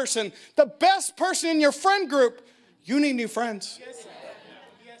talented person, the best person in your friend group, you need new friends.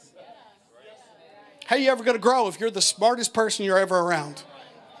 How are you ever going to grow if you're the smartest person you're ever around?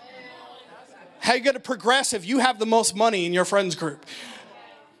 How are you going to progress if you have the most money in your friends group?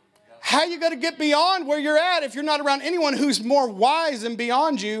 How are you going to get beyond where you're at if you're not around anyone who's more wise and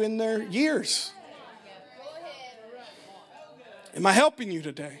beyond you in their years? Am I helping you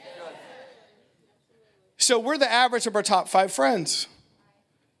today? So we're the average of our top 5 friends.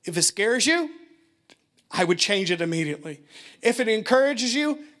 If it scares you, I would change it immediately. If it encourages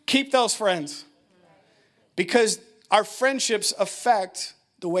you, keep those friends. Because our friendships affect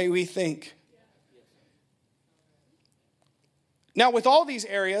the way we think. Now, with all these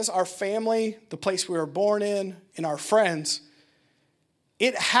areas, our family, the place we were born in, and our friends,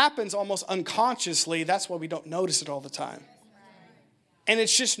 it happens almost unconsciously. That's why we don't notice it all the time. And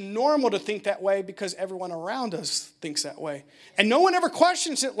it's just normal to think that way because everyone around us thinks that way. And no one ever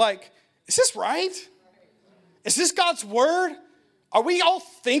questions it like, is this right? Is this God's word? Are we all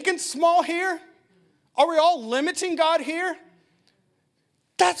thinking small here? Are we all limiting God here?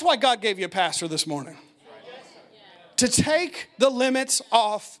 That's why God gave you a pastor this morning. To take the limits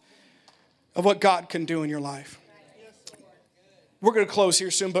off of what God can do in your life. We're going to close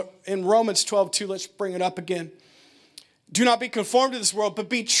here soon, but in Romans 12:2, let's bring it up again. Do not be conformed to this world, but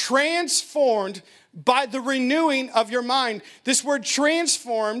be transformed by the renewing of your mind. This word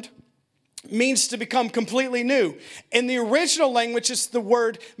transformed means to become completely new. In the original language, it's the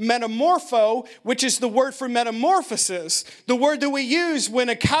word metamorpho, which is the word for metamorphosis, the word that we use when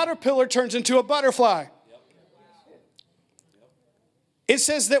a caterpillar turns into a butterfly. It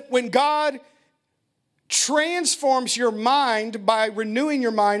says that when God transforms your mind by renewing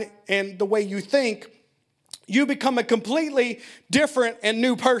your mind and the way you think, you become a completely different and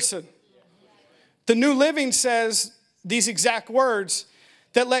new person. The New Living says these exact words,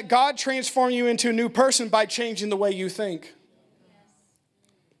 that let God transform you into a new person by changing the way you think.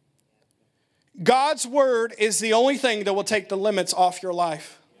 God's word is the only thing that will take the limits off your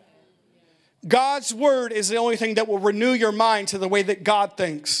life. God's word is the only thing that will renew your mind to the way that God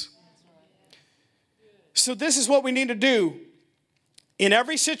thinks. So this is what we need to do. In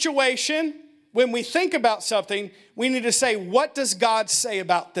every situation, when we think about something, we need to say, what does God say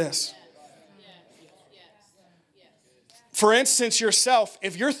about this? For instance, yourself.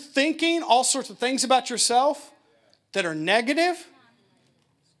 If you're thinking all sorts of things about yourself that are negative,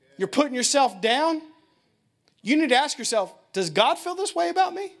 you're putting yourself down, you need to ask yourself, does God feel this way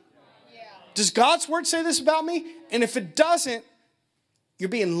about me? Does God's word say this about me? And if it doesn't, you're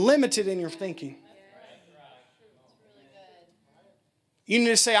being limited in your thinking. You need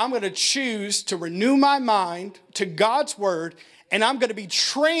to say, I'm going to choose to renew my mind to God's word, and I'm going to be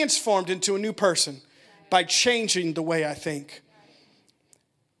transformed into a new person by changing the way I think.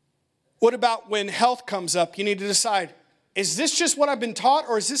 What about when health comes up? You need to decide, is this just what I've been taught,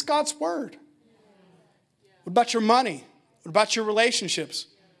 or is this God's word? What about your money? What about your relationships?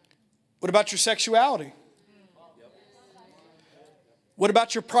 What about your sexuality? What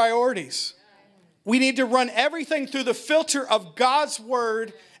about your priorities? We need to run everything through the filter of God's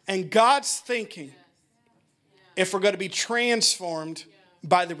word and God's thinking if we're going to be transformed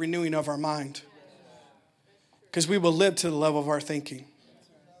by the renewing of our mind. Because we will live to the level of our thinking.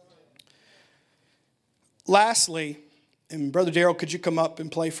 Lastly, and Brother Darrell, could you come up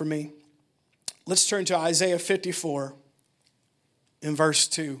and play for me? Let's turn to Isaiah 54 in verse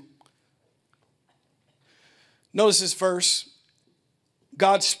 2. Notice this verse.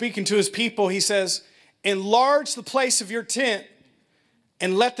 God's speaking to his people. He says, enlarge the place of your tent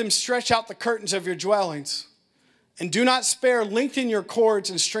and let them stretch out the curtains of your dwellings. And do not spare, lengthen your cords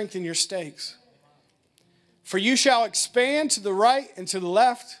and strengthen your stakes. For you shall expand to the right and to the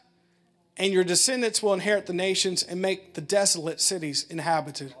left, and your descendants will inherit the nations and make the desolate cities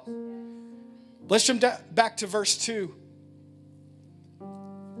inhabited. Let's jump back to verse 2.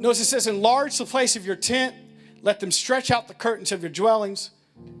 Notice it says, enlarge the place of your tent, let them stretch out the curtains of your dwellings,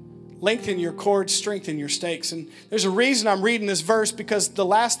 lengthen your cords, strengthen your stakes. And there's a reason I'm reading this verse, because the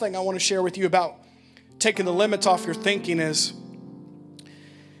last thing I want to share with you about taking the limits off your thinking is,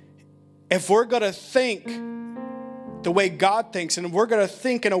 if we're going to think the way God thinks, and we're going to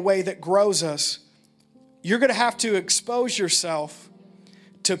think in a way that grows us, you're going to have to expose yourself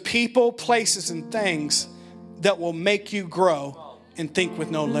to people, places, and things that will make you grow and think with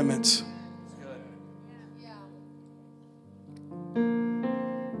no limits.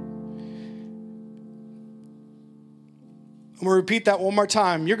 I'm going to repeat that one more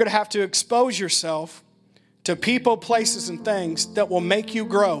time. You're going to have to expose yourself to people, places, and things that will make you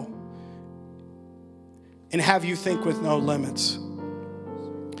grow and have you think with no limits.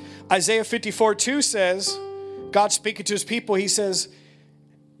 Isaiah 54:2 says, God speaking to his people, he says,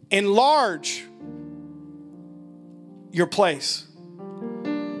 enlarge your place.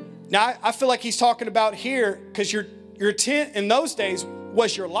 Now, I feel like he's talking about here, because your tent in those days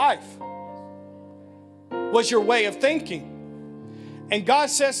was your life, was your way of thinking. And God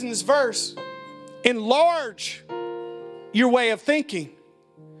says in this verse, enlarge your way of thinking.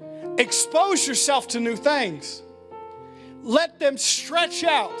 Expose yourself to new things. Let them stretch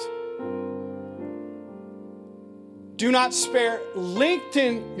out. Do not spare.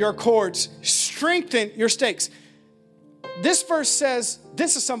 Lengthen your cords. Strengthen your stakes. This verse says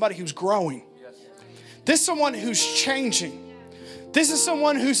this is somebody who's growing. This is someone who's changing. This is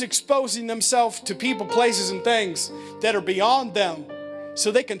someone who's exposing themselves to people, places, and things that are beyond them,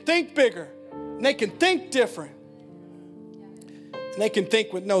 so they can think bigger, and they can think different, and they can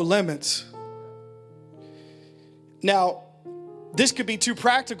think with no limits. Now, this could be too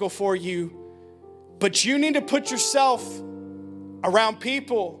practical for you, but you need to put yourself around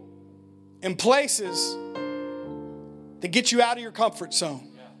people and places that get you out of your comfort zone.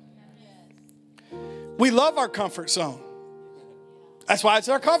 We love our comfort zone. That's why it's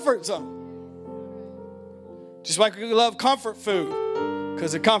our comfort zone. Just like we love comfort food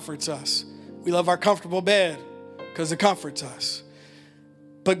because it comforts us. We love our comfortable bed because it comforts us.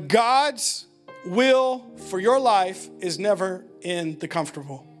 But God's will for your life is never in the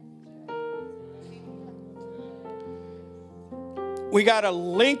comfortable. We got to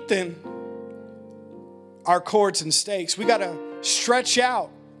lengthen our cords and stakes. We got to stretch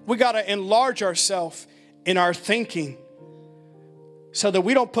out. We got to enlarge ourselves in our thinking so that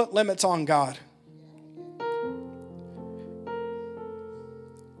we don't put limits on God.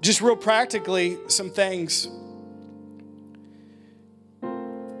 just real practically, some things.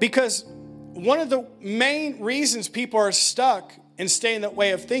 Because one of the main reasons people are stuck and stay in that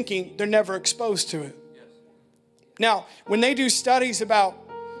way of thinking, they're never exposed to it. Now, when they do studies about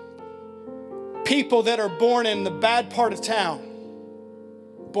people that are born in the bad part of town,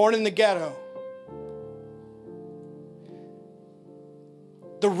 born in the ghetto,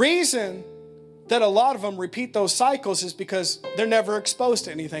 the reason that a lot of them repeat those cycles is because they're never exposed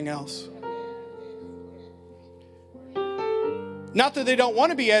to anything else. Not that they don't want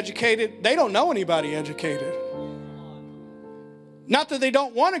to be educated, they don't know anybody educated. Not that they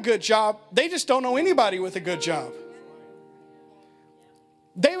don't want a good job, they just don't know anybody with a good job.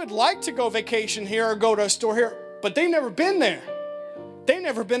 They would like to go vacation here or go to a store here, but they've never been there. They've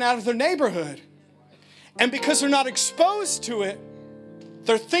never been out of their neighborhood. And because they're not exposed to it,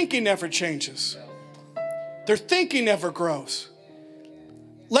 their thinking never changes. Their thinking never grows.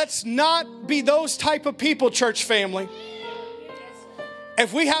 Let's not be those type of people, church family.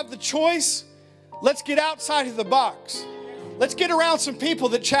 If we have the choice, let's get outside of the box. Let's get around some people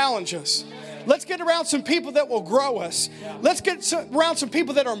that challenge us. Let's get around some people that will grow us. Let's get around some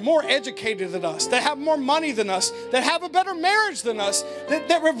people that are more educated than us, that have more money than us, that have a better marriage than us,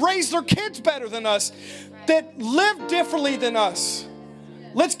 that have raised their kids better than us, that live differently than us.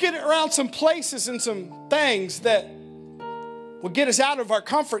 Let's get around some places and some things that will get us out of our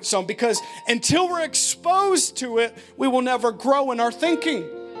comfort zone, because until we're exposed to it, we will never grow in our thinking.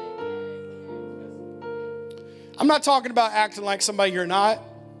 I'm not talking about acting like somebody you're not,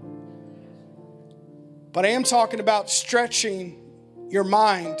 but I am talking about stretching your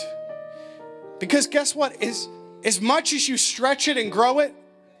mind. Because guess what? As much as you stretch it and grow it,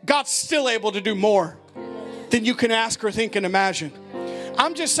 God's still able to do more than you can ask or think and imagine.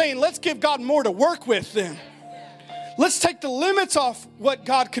 I'm just saying, let's give God more to work with then. Let's take the limits off what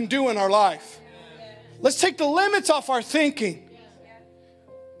God can do in our life. Let's take the limits off our thinking.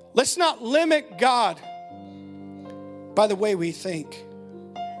 Let's not limit God by the way we think.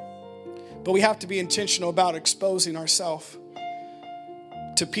 But we have to be intentional about exposing ourselves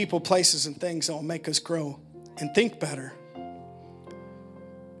to people, places, and things that will make us grow and think better.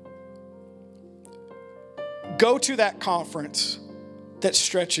 Go to that conference that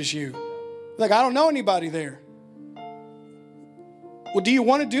stretches you. Like, I don't know anybody there. Well, do you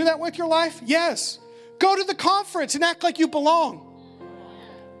want to do that with your life? Yes. Go to the conference and act like you belong.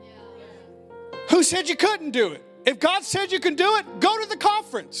 Who said you couldn't do it? If God said you can do it, go to the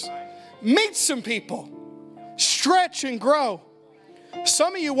conference. Meet some people. Stretch and grow.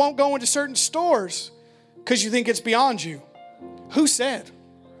 Some of you won't go into certain stores because you think it's beyond you. Who said?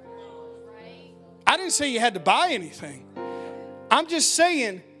 I didn't say you had to buy anything. I'm just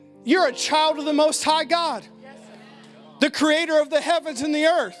saying you're a child of the Most High God, the creator of the heavens and the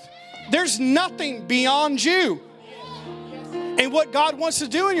earth. There's nothing beyond you and what God wants to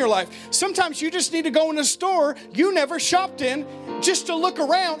do in your life. Sometimes you just need to go in a store you never shopped in just to look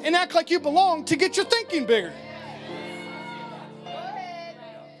around and act like you belong to get your thinking bigger.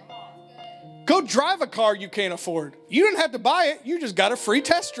 Go drive a car you can't afford. You didn't have to buy it. You just got a free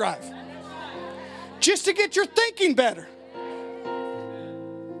test drive just to get your thinking better.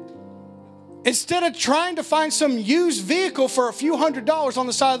 Instead of trying to find some used vehicle for a few $100s on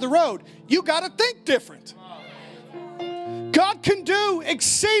the side of the road, you got to think different. God can do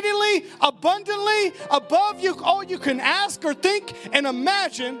exceedingly abundantly above you all you can ask or think and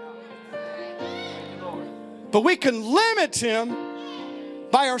imagine. But we can limit him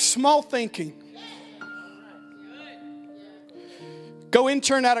by our small thinking. Go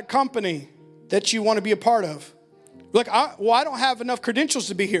intern at a company that you want to be a part of. Look, I don't have enough credentials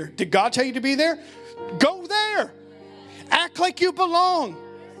to be here. Did God tell you to be there? Go there. Act like you belong.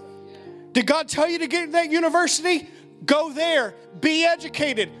 Did God tell you to get in that university? Go there. Be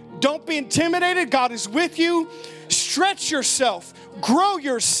educated. Don't be intimidated. God is with you. Stretch yourself. Grow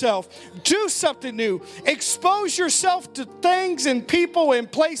yourself. Do something new. Expose yourself to things and people and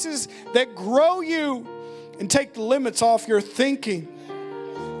places that grow you and take the limits off your thinking.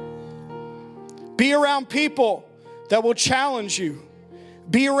 Be around people that will challenge you.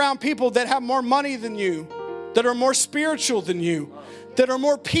 Be around people that have more money than you, that are more spiritual than you, that are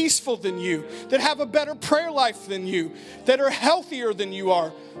more peaceful than you, that have a better prayer life than you, that are healthier than you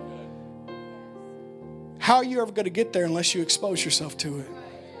are. How are you ever going to get there unless you expose yourself to it?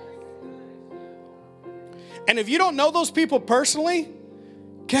 And if you don't know those people personally,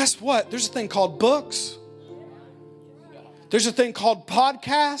 guess what? There's a thing called books. There's a thing called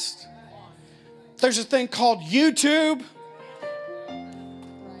podcasts. There's a thing called YouTube.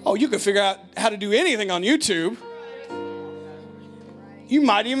 Oh, you can figure out how to do anything on YouTube. You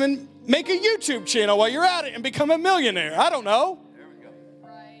might even make a YouTube channel while you're at it and become a millionaire. I don't know.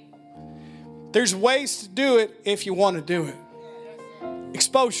 There's ways to do it if you want to do it.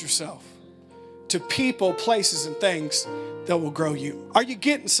 Expose yourself to people, places, and things that will grow you. Are you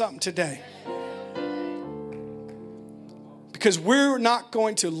getting something today? Because we're not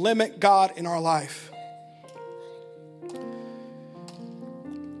going to limit God in our life.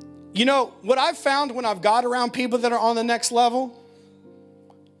 You know, what I've found when I've got around people that are on the next level,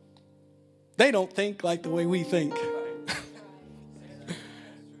 they don't think like the way we think.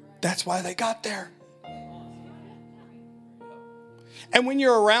 That's why they got there. And when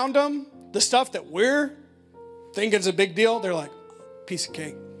you're around them, the stuff that we're thinking is a big deal, they're like, piece of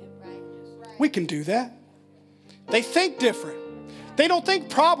cake. We can do that. They think different. They don't think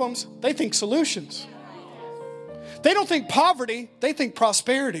problems, they think solutions. They don't think poverty, they think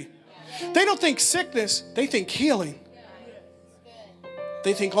prosperity. They don't think sickness, they think healing.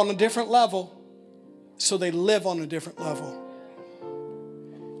 They think on a different level, so they live on a different level.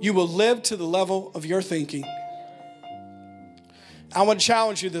 You will live to the level of your thinking. I want to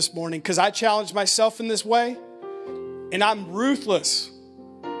challenge you this morning because I challenged myself in this way, and I'm ruthless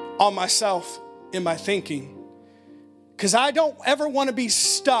on myself in my thinking because I don't ever want to be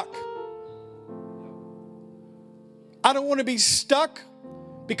stuck. I don't want to be stuck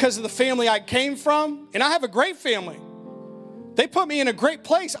because of the family I came from, and I have a great family. They put me in a great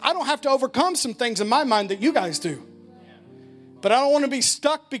place. I don't have to overcome some things in my mind that you guys do. But I don't want to be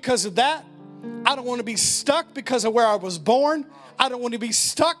stuck because of that. I don't want to be stuck because of where I was born. I don't want to be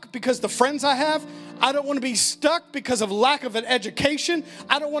stuck because of the friends I have. I don't want to be stuck because of lack of an education.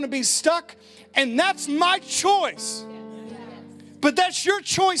 I don't want to be stuck. And that's my choice. But that's your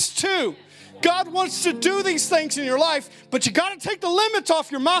choice too. God wants to do these things in your life, but you got to take the limits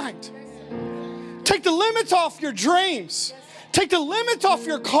off your mind. Take the limits off your dreams. Take the limits off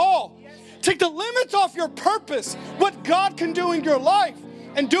your call. Take the limits off your purpose, what God can do in your life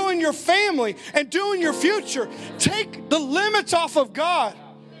and do in your family and do in your future. Take the limits off of God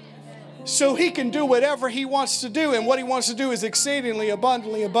so he can do whatever he wants to do. And what he wants to do is exceedingly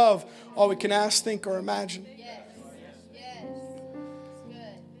abundantly above all we can ask, think, or imagine.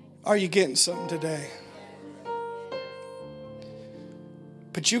 Are you getting something today?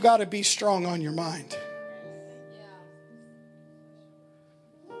 But you got to be strong on your mind.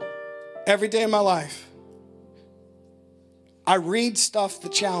 Every day of my life, I read stuff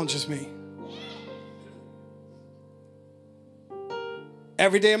that challenges me.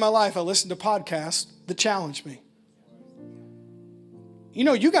 Every day of my life, I listen to podcasts that challenge me. You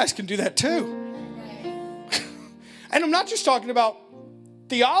know, you guys can do that too. And I'm not just talking about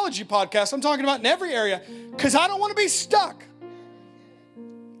theology podcasts. I'm talking about in every area because I don't want to be stuck.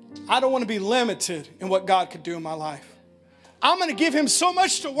 I don't want to be limited in what God could do in my life. I'm going to give him so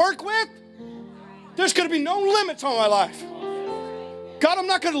much to work with. There's going to be no limits on my life. God, I'm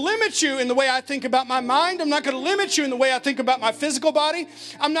not going to limit you in the way I think about my mind. I'm not going to limit you in the way I think about my physical body.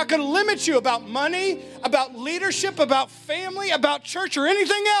 I'm not going to limit you about money, about leadership, about family, about church, or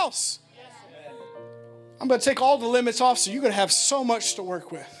anything else. I'm going to take all the limits off so you're going to have so much to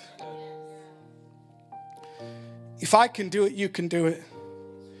work with. If I can do it, you can do it.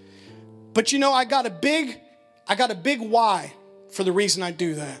 But you know, I got a big why for the reason I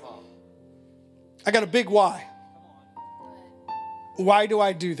do that. I got a big why. Why do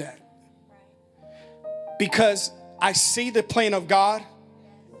I do that? Because I see the plan of God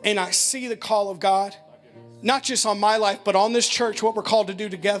and I see the call of God, not just on my life, but on this church, what we're called to do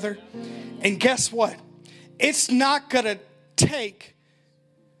together. And guess what? It's not going to take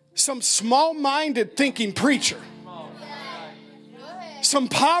some small-minded thinking preacher, some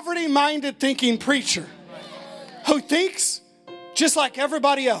poverty-minded thinking preacher who thinks just like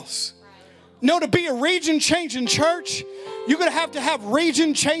everybody else. No, to be a region-changing church, you're going to have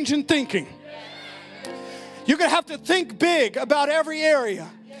region-changing thinking. You're going to have to think big about every area.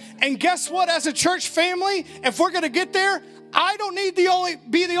 And guess what? As a church family, if we're going to get there, I don't need to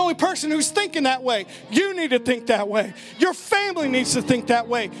be the only person who's thinking that way. You need to think that way. Your family needs to think that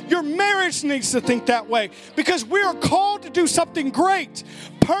way. Your marriage needs to think that way. Because we are called to do something great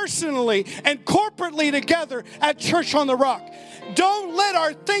personally and corporately together at Church on the Rock. Don't let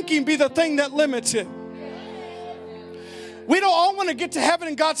our thinking be the thing that limits it. We don't all want to get to heaven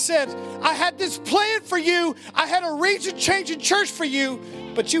and God said, I had this plan for you. I had a region-changing church for you,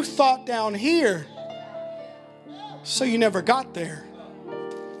 but you thought down here. So you never got there.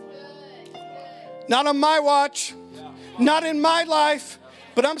 Not on my watch, not in my life,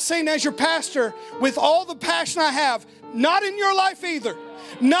 but I'm saying as your pastor, with all the passion I have, not in your life either.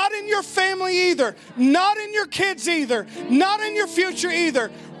 Not in your family either. Not in your kids either. Not in your future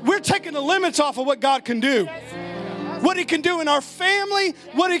either. We're taking the limits off of what God can do. What He can do in our family,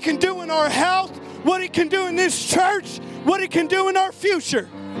 what He can do in our health, what He can do in this church, what He can do in our future.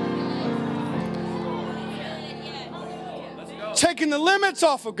 Taking the limits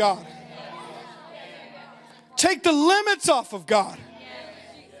off of God. Take the limits off of God.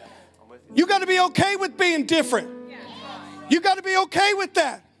 You got to be okay with being different. You got to be okay with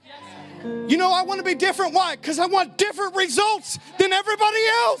that. You know, I want to be different. Why? Because I want different results than everybody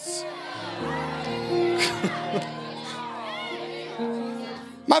else.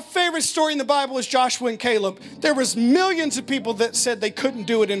 My favorite story in the Bible is Joshua and Caleb. There was millions of people that said they couldn't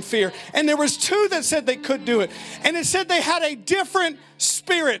do it in fear. And there was 2 that said they could do it. And it said they had a different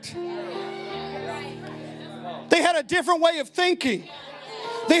spirit. They had a different way of thinking.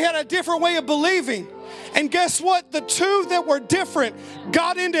 They had a different way of believing. And guess what? The 2 that were different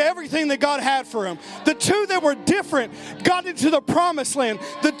got into everything that God had for them. The 2 that were different got into the promised land.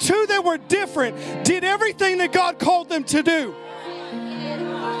 The 2 that were different did everything that God called them to do.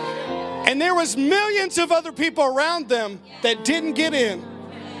 And there was millions of other people around them that didn't get in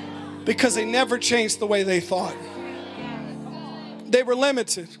because they never changed the way they thought. They were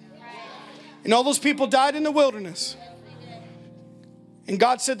limited. And all those people died in the wilderness. And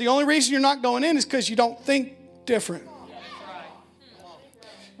God said the only reason you're not going in is because you don't think different.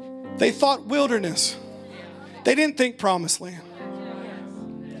 They thought wilderness. They didn't think promised land.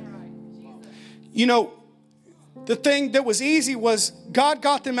 You know, the thing that was easy was God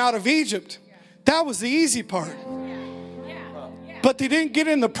got them out of Egypt. That was the easy part. But they didn't get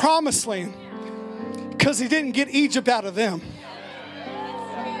in the promised land because He didn't get Egypt out of them.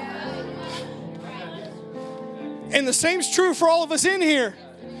 And the same's true for all of us in here.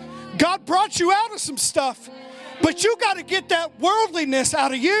 God brought you out of some stuff, but you got to get that worldliness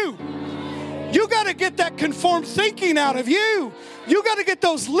out of you. You got to get that conformed thinking out of you. You got to get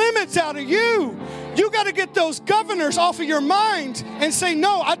those limits out of you. You got to get those governors off of your mind and say,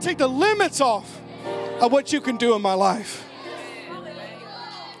 no, I take the limits off of what you can do in my life.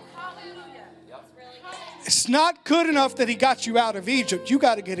 It's not good enough that He got you out of Egypt. You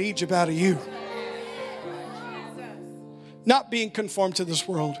got to get Egypt out of you. Not being conformed to this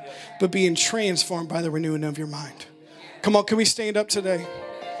world, but being transformed by the renewing of your mind. Come on, can we stand up today?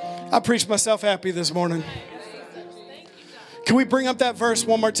 I preached myself happy this morning. Can we bring up that verse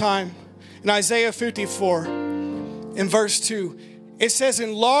one more time? In Isaiah 54, in verse 2, it says,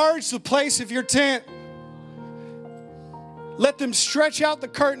 enlarge the place of your tent. Let them stretch out the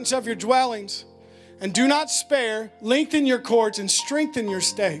curtains of your dwellings, and do not spare. Lengthen your cords and strengthen your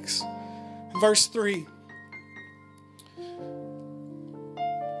stakes. Verse 3.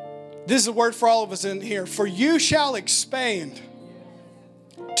 This is a word for all of us in here. For you shall expand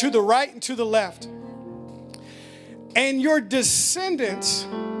to the right and to the left, and your descendants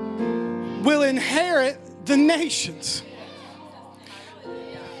will inherit the nations.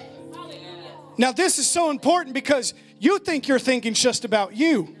 Now this is so important because you think your thinking's just about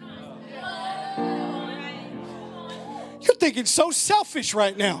you. You're thinking so selfish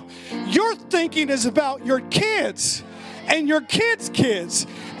right now. Your thinking is about your kids and your kids' kids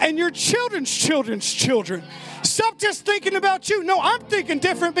and your children's children's children. Stop just thinking about you. No, I'm thinking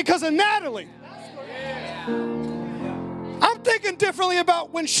different because of Natalie. I'm thinking differently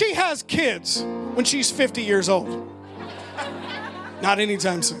about when she has kids, when she's 50 years old. Not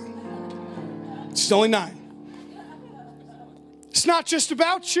anytime soon. She's only 9. It's not just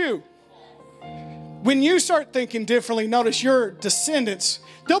about you. When you start thinking differently, notice your descendants,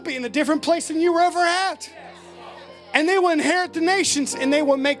 they'll be in a different place than you were ever at. And they will inherit the nations, and they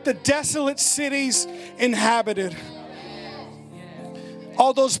will make the desolate cities inhabited.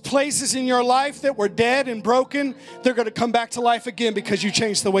 All those places in your life that were dead and broken, they're going to come back to life again because you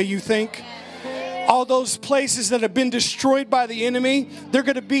changed the way you think. All those places that have been destroyed by the enemy, they're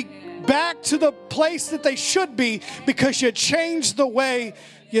going to be back to the place that they should be because you changed the way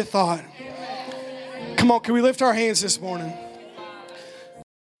you thought. Come on, can we lift our hands this morning?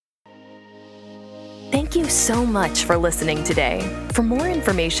 Thank you so much for listening today. For more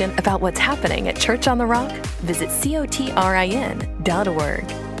information about what's happening at Church on the Rock, visit cotrin.org.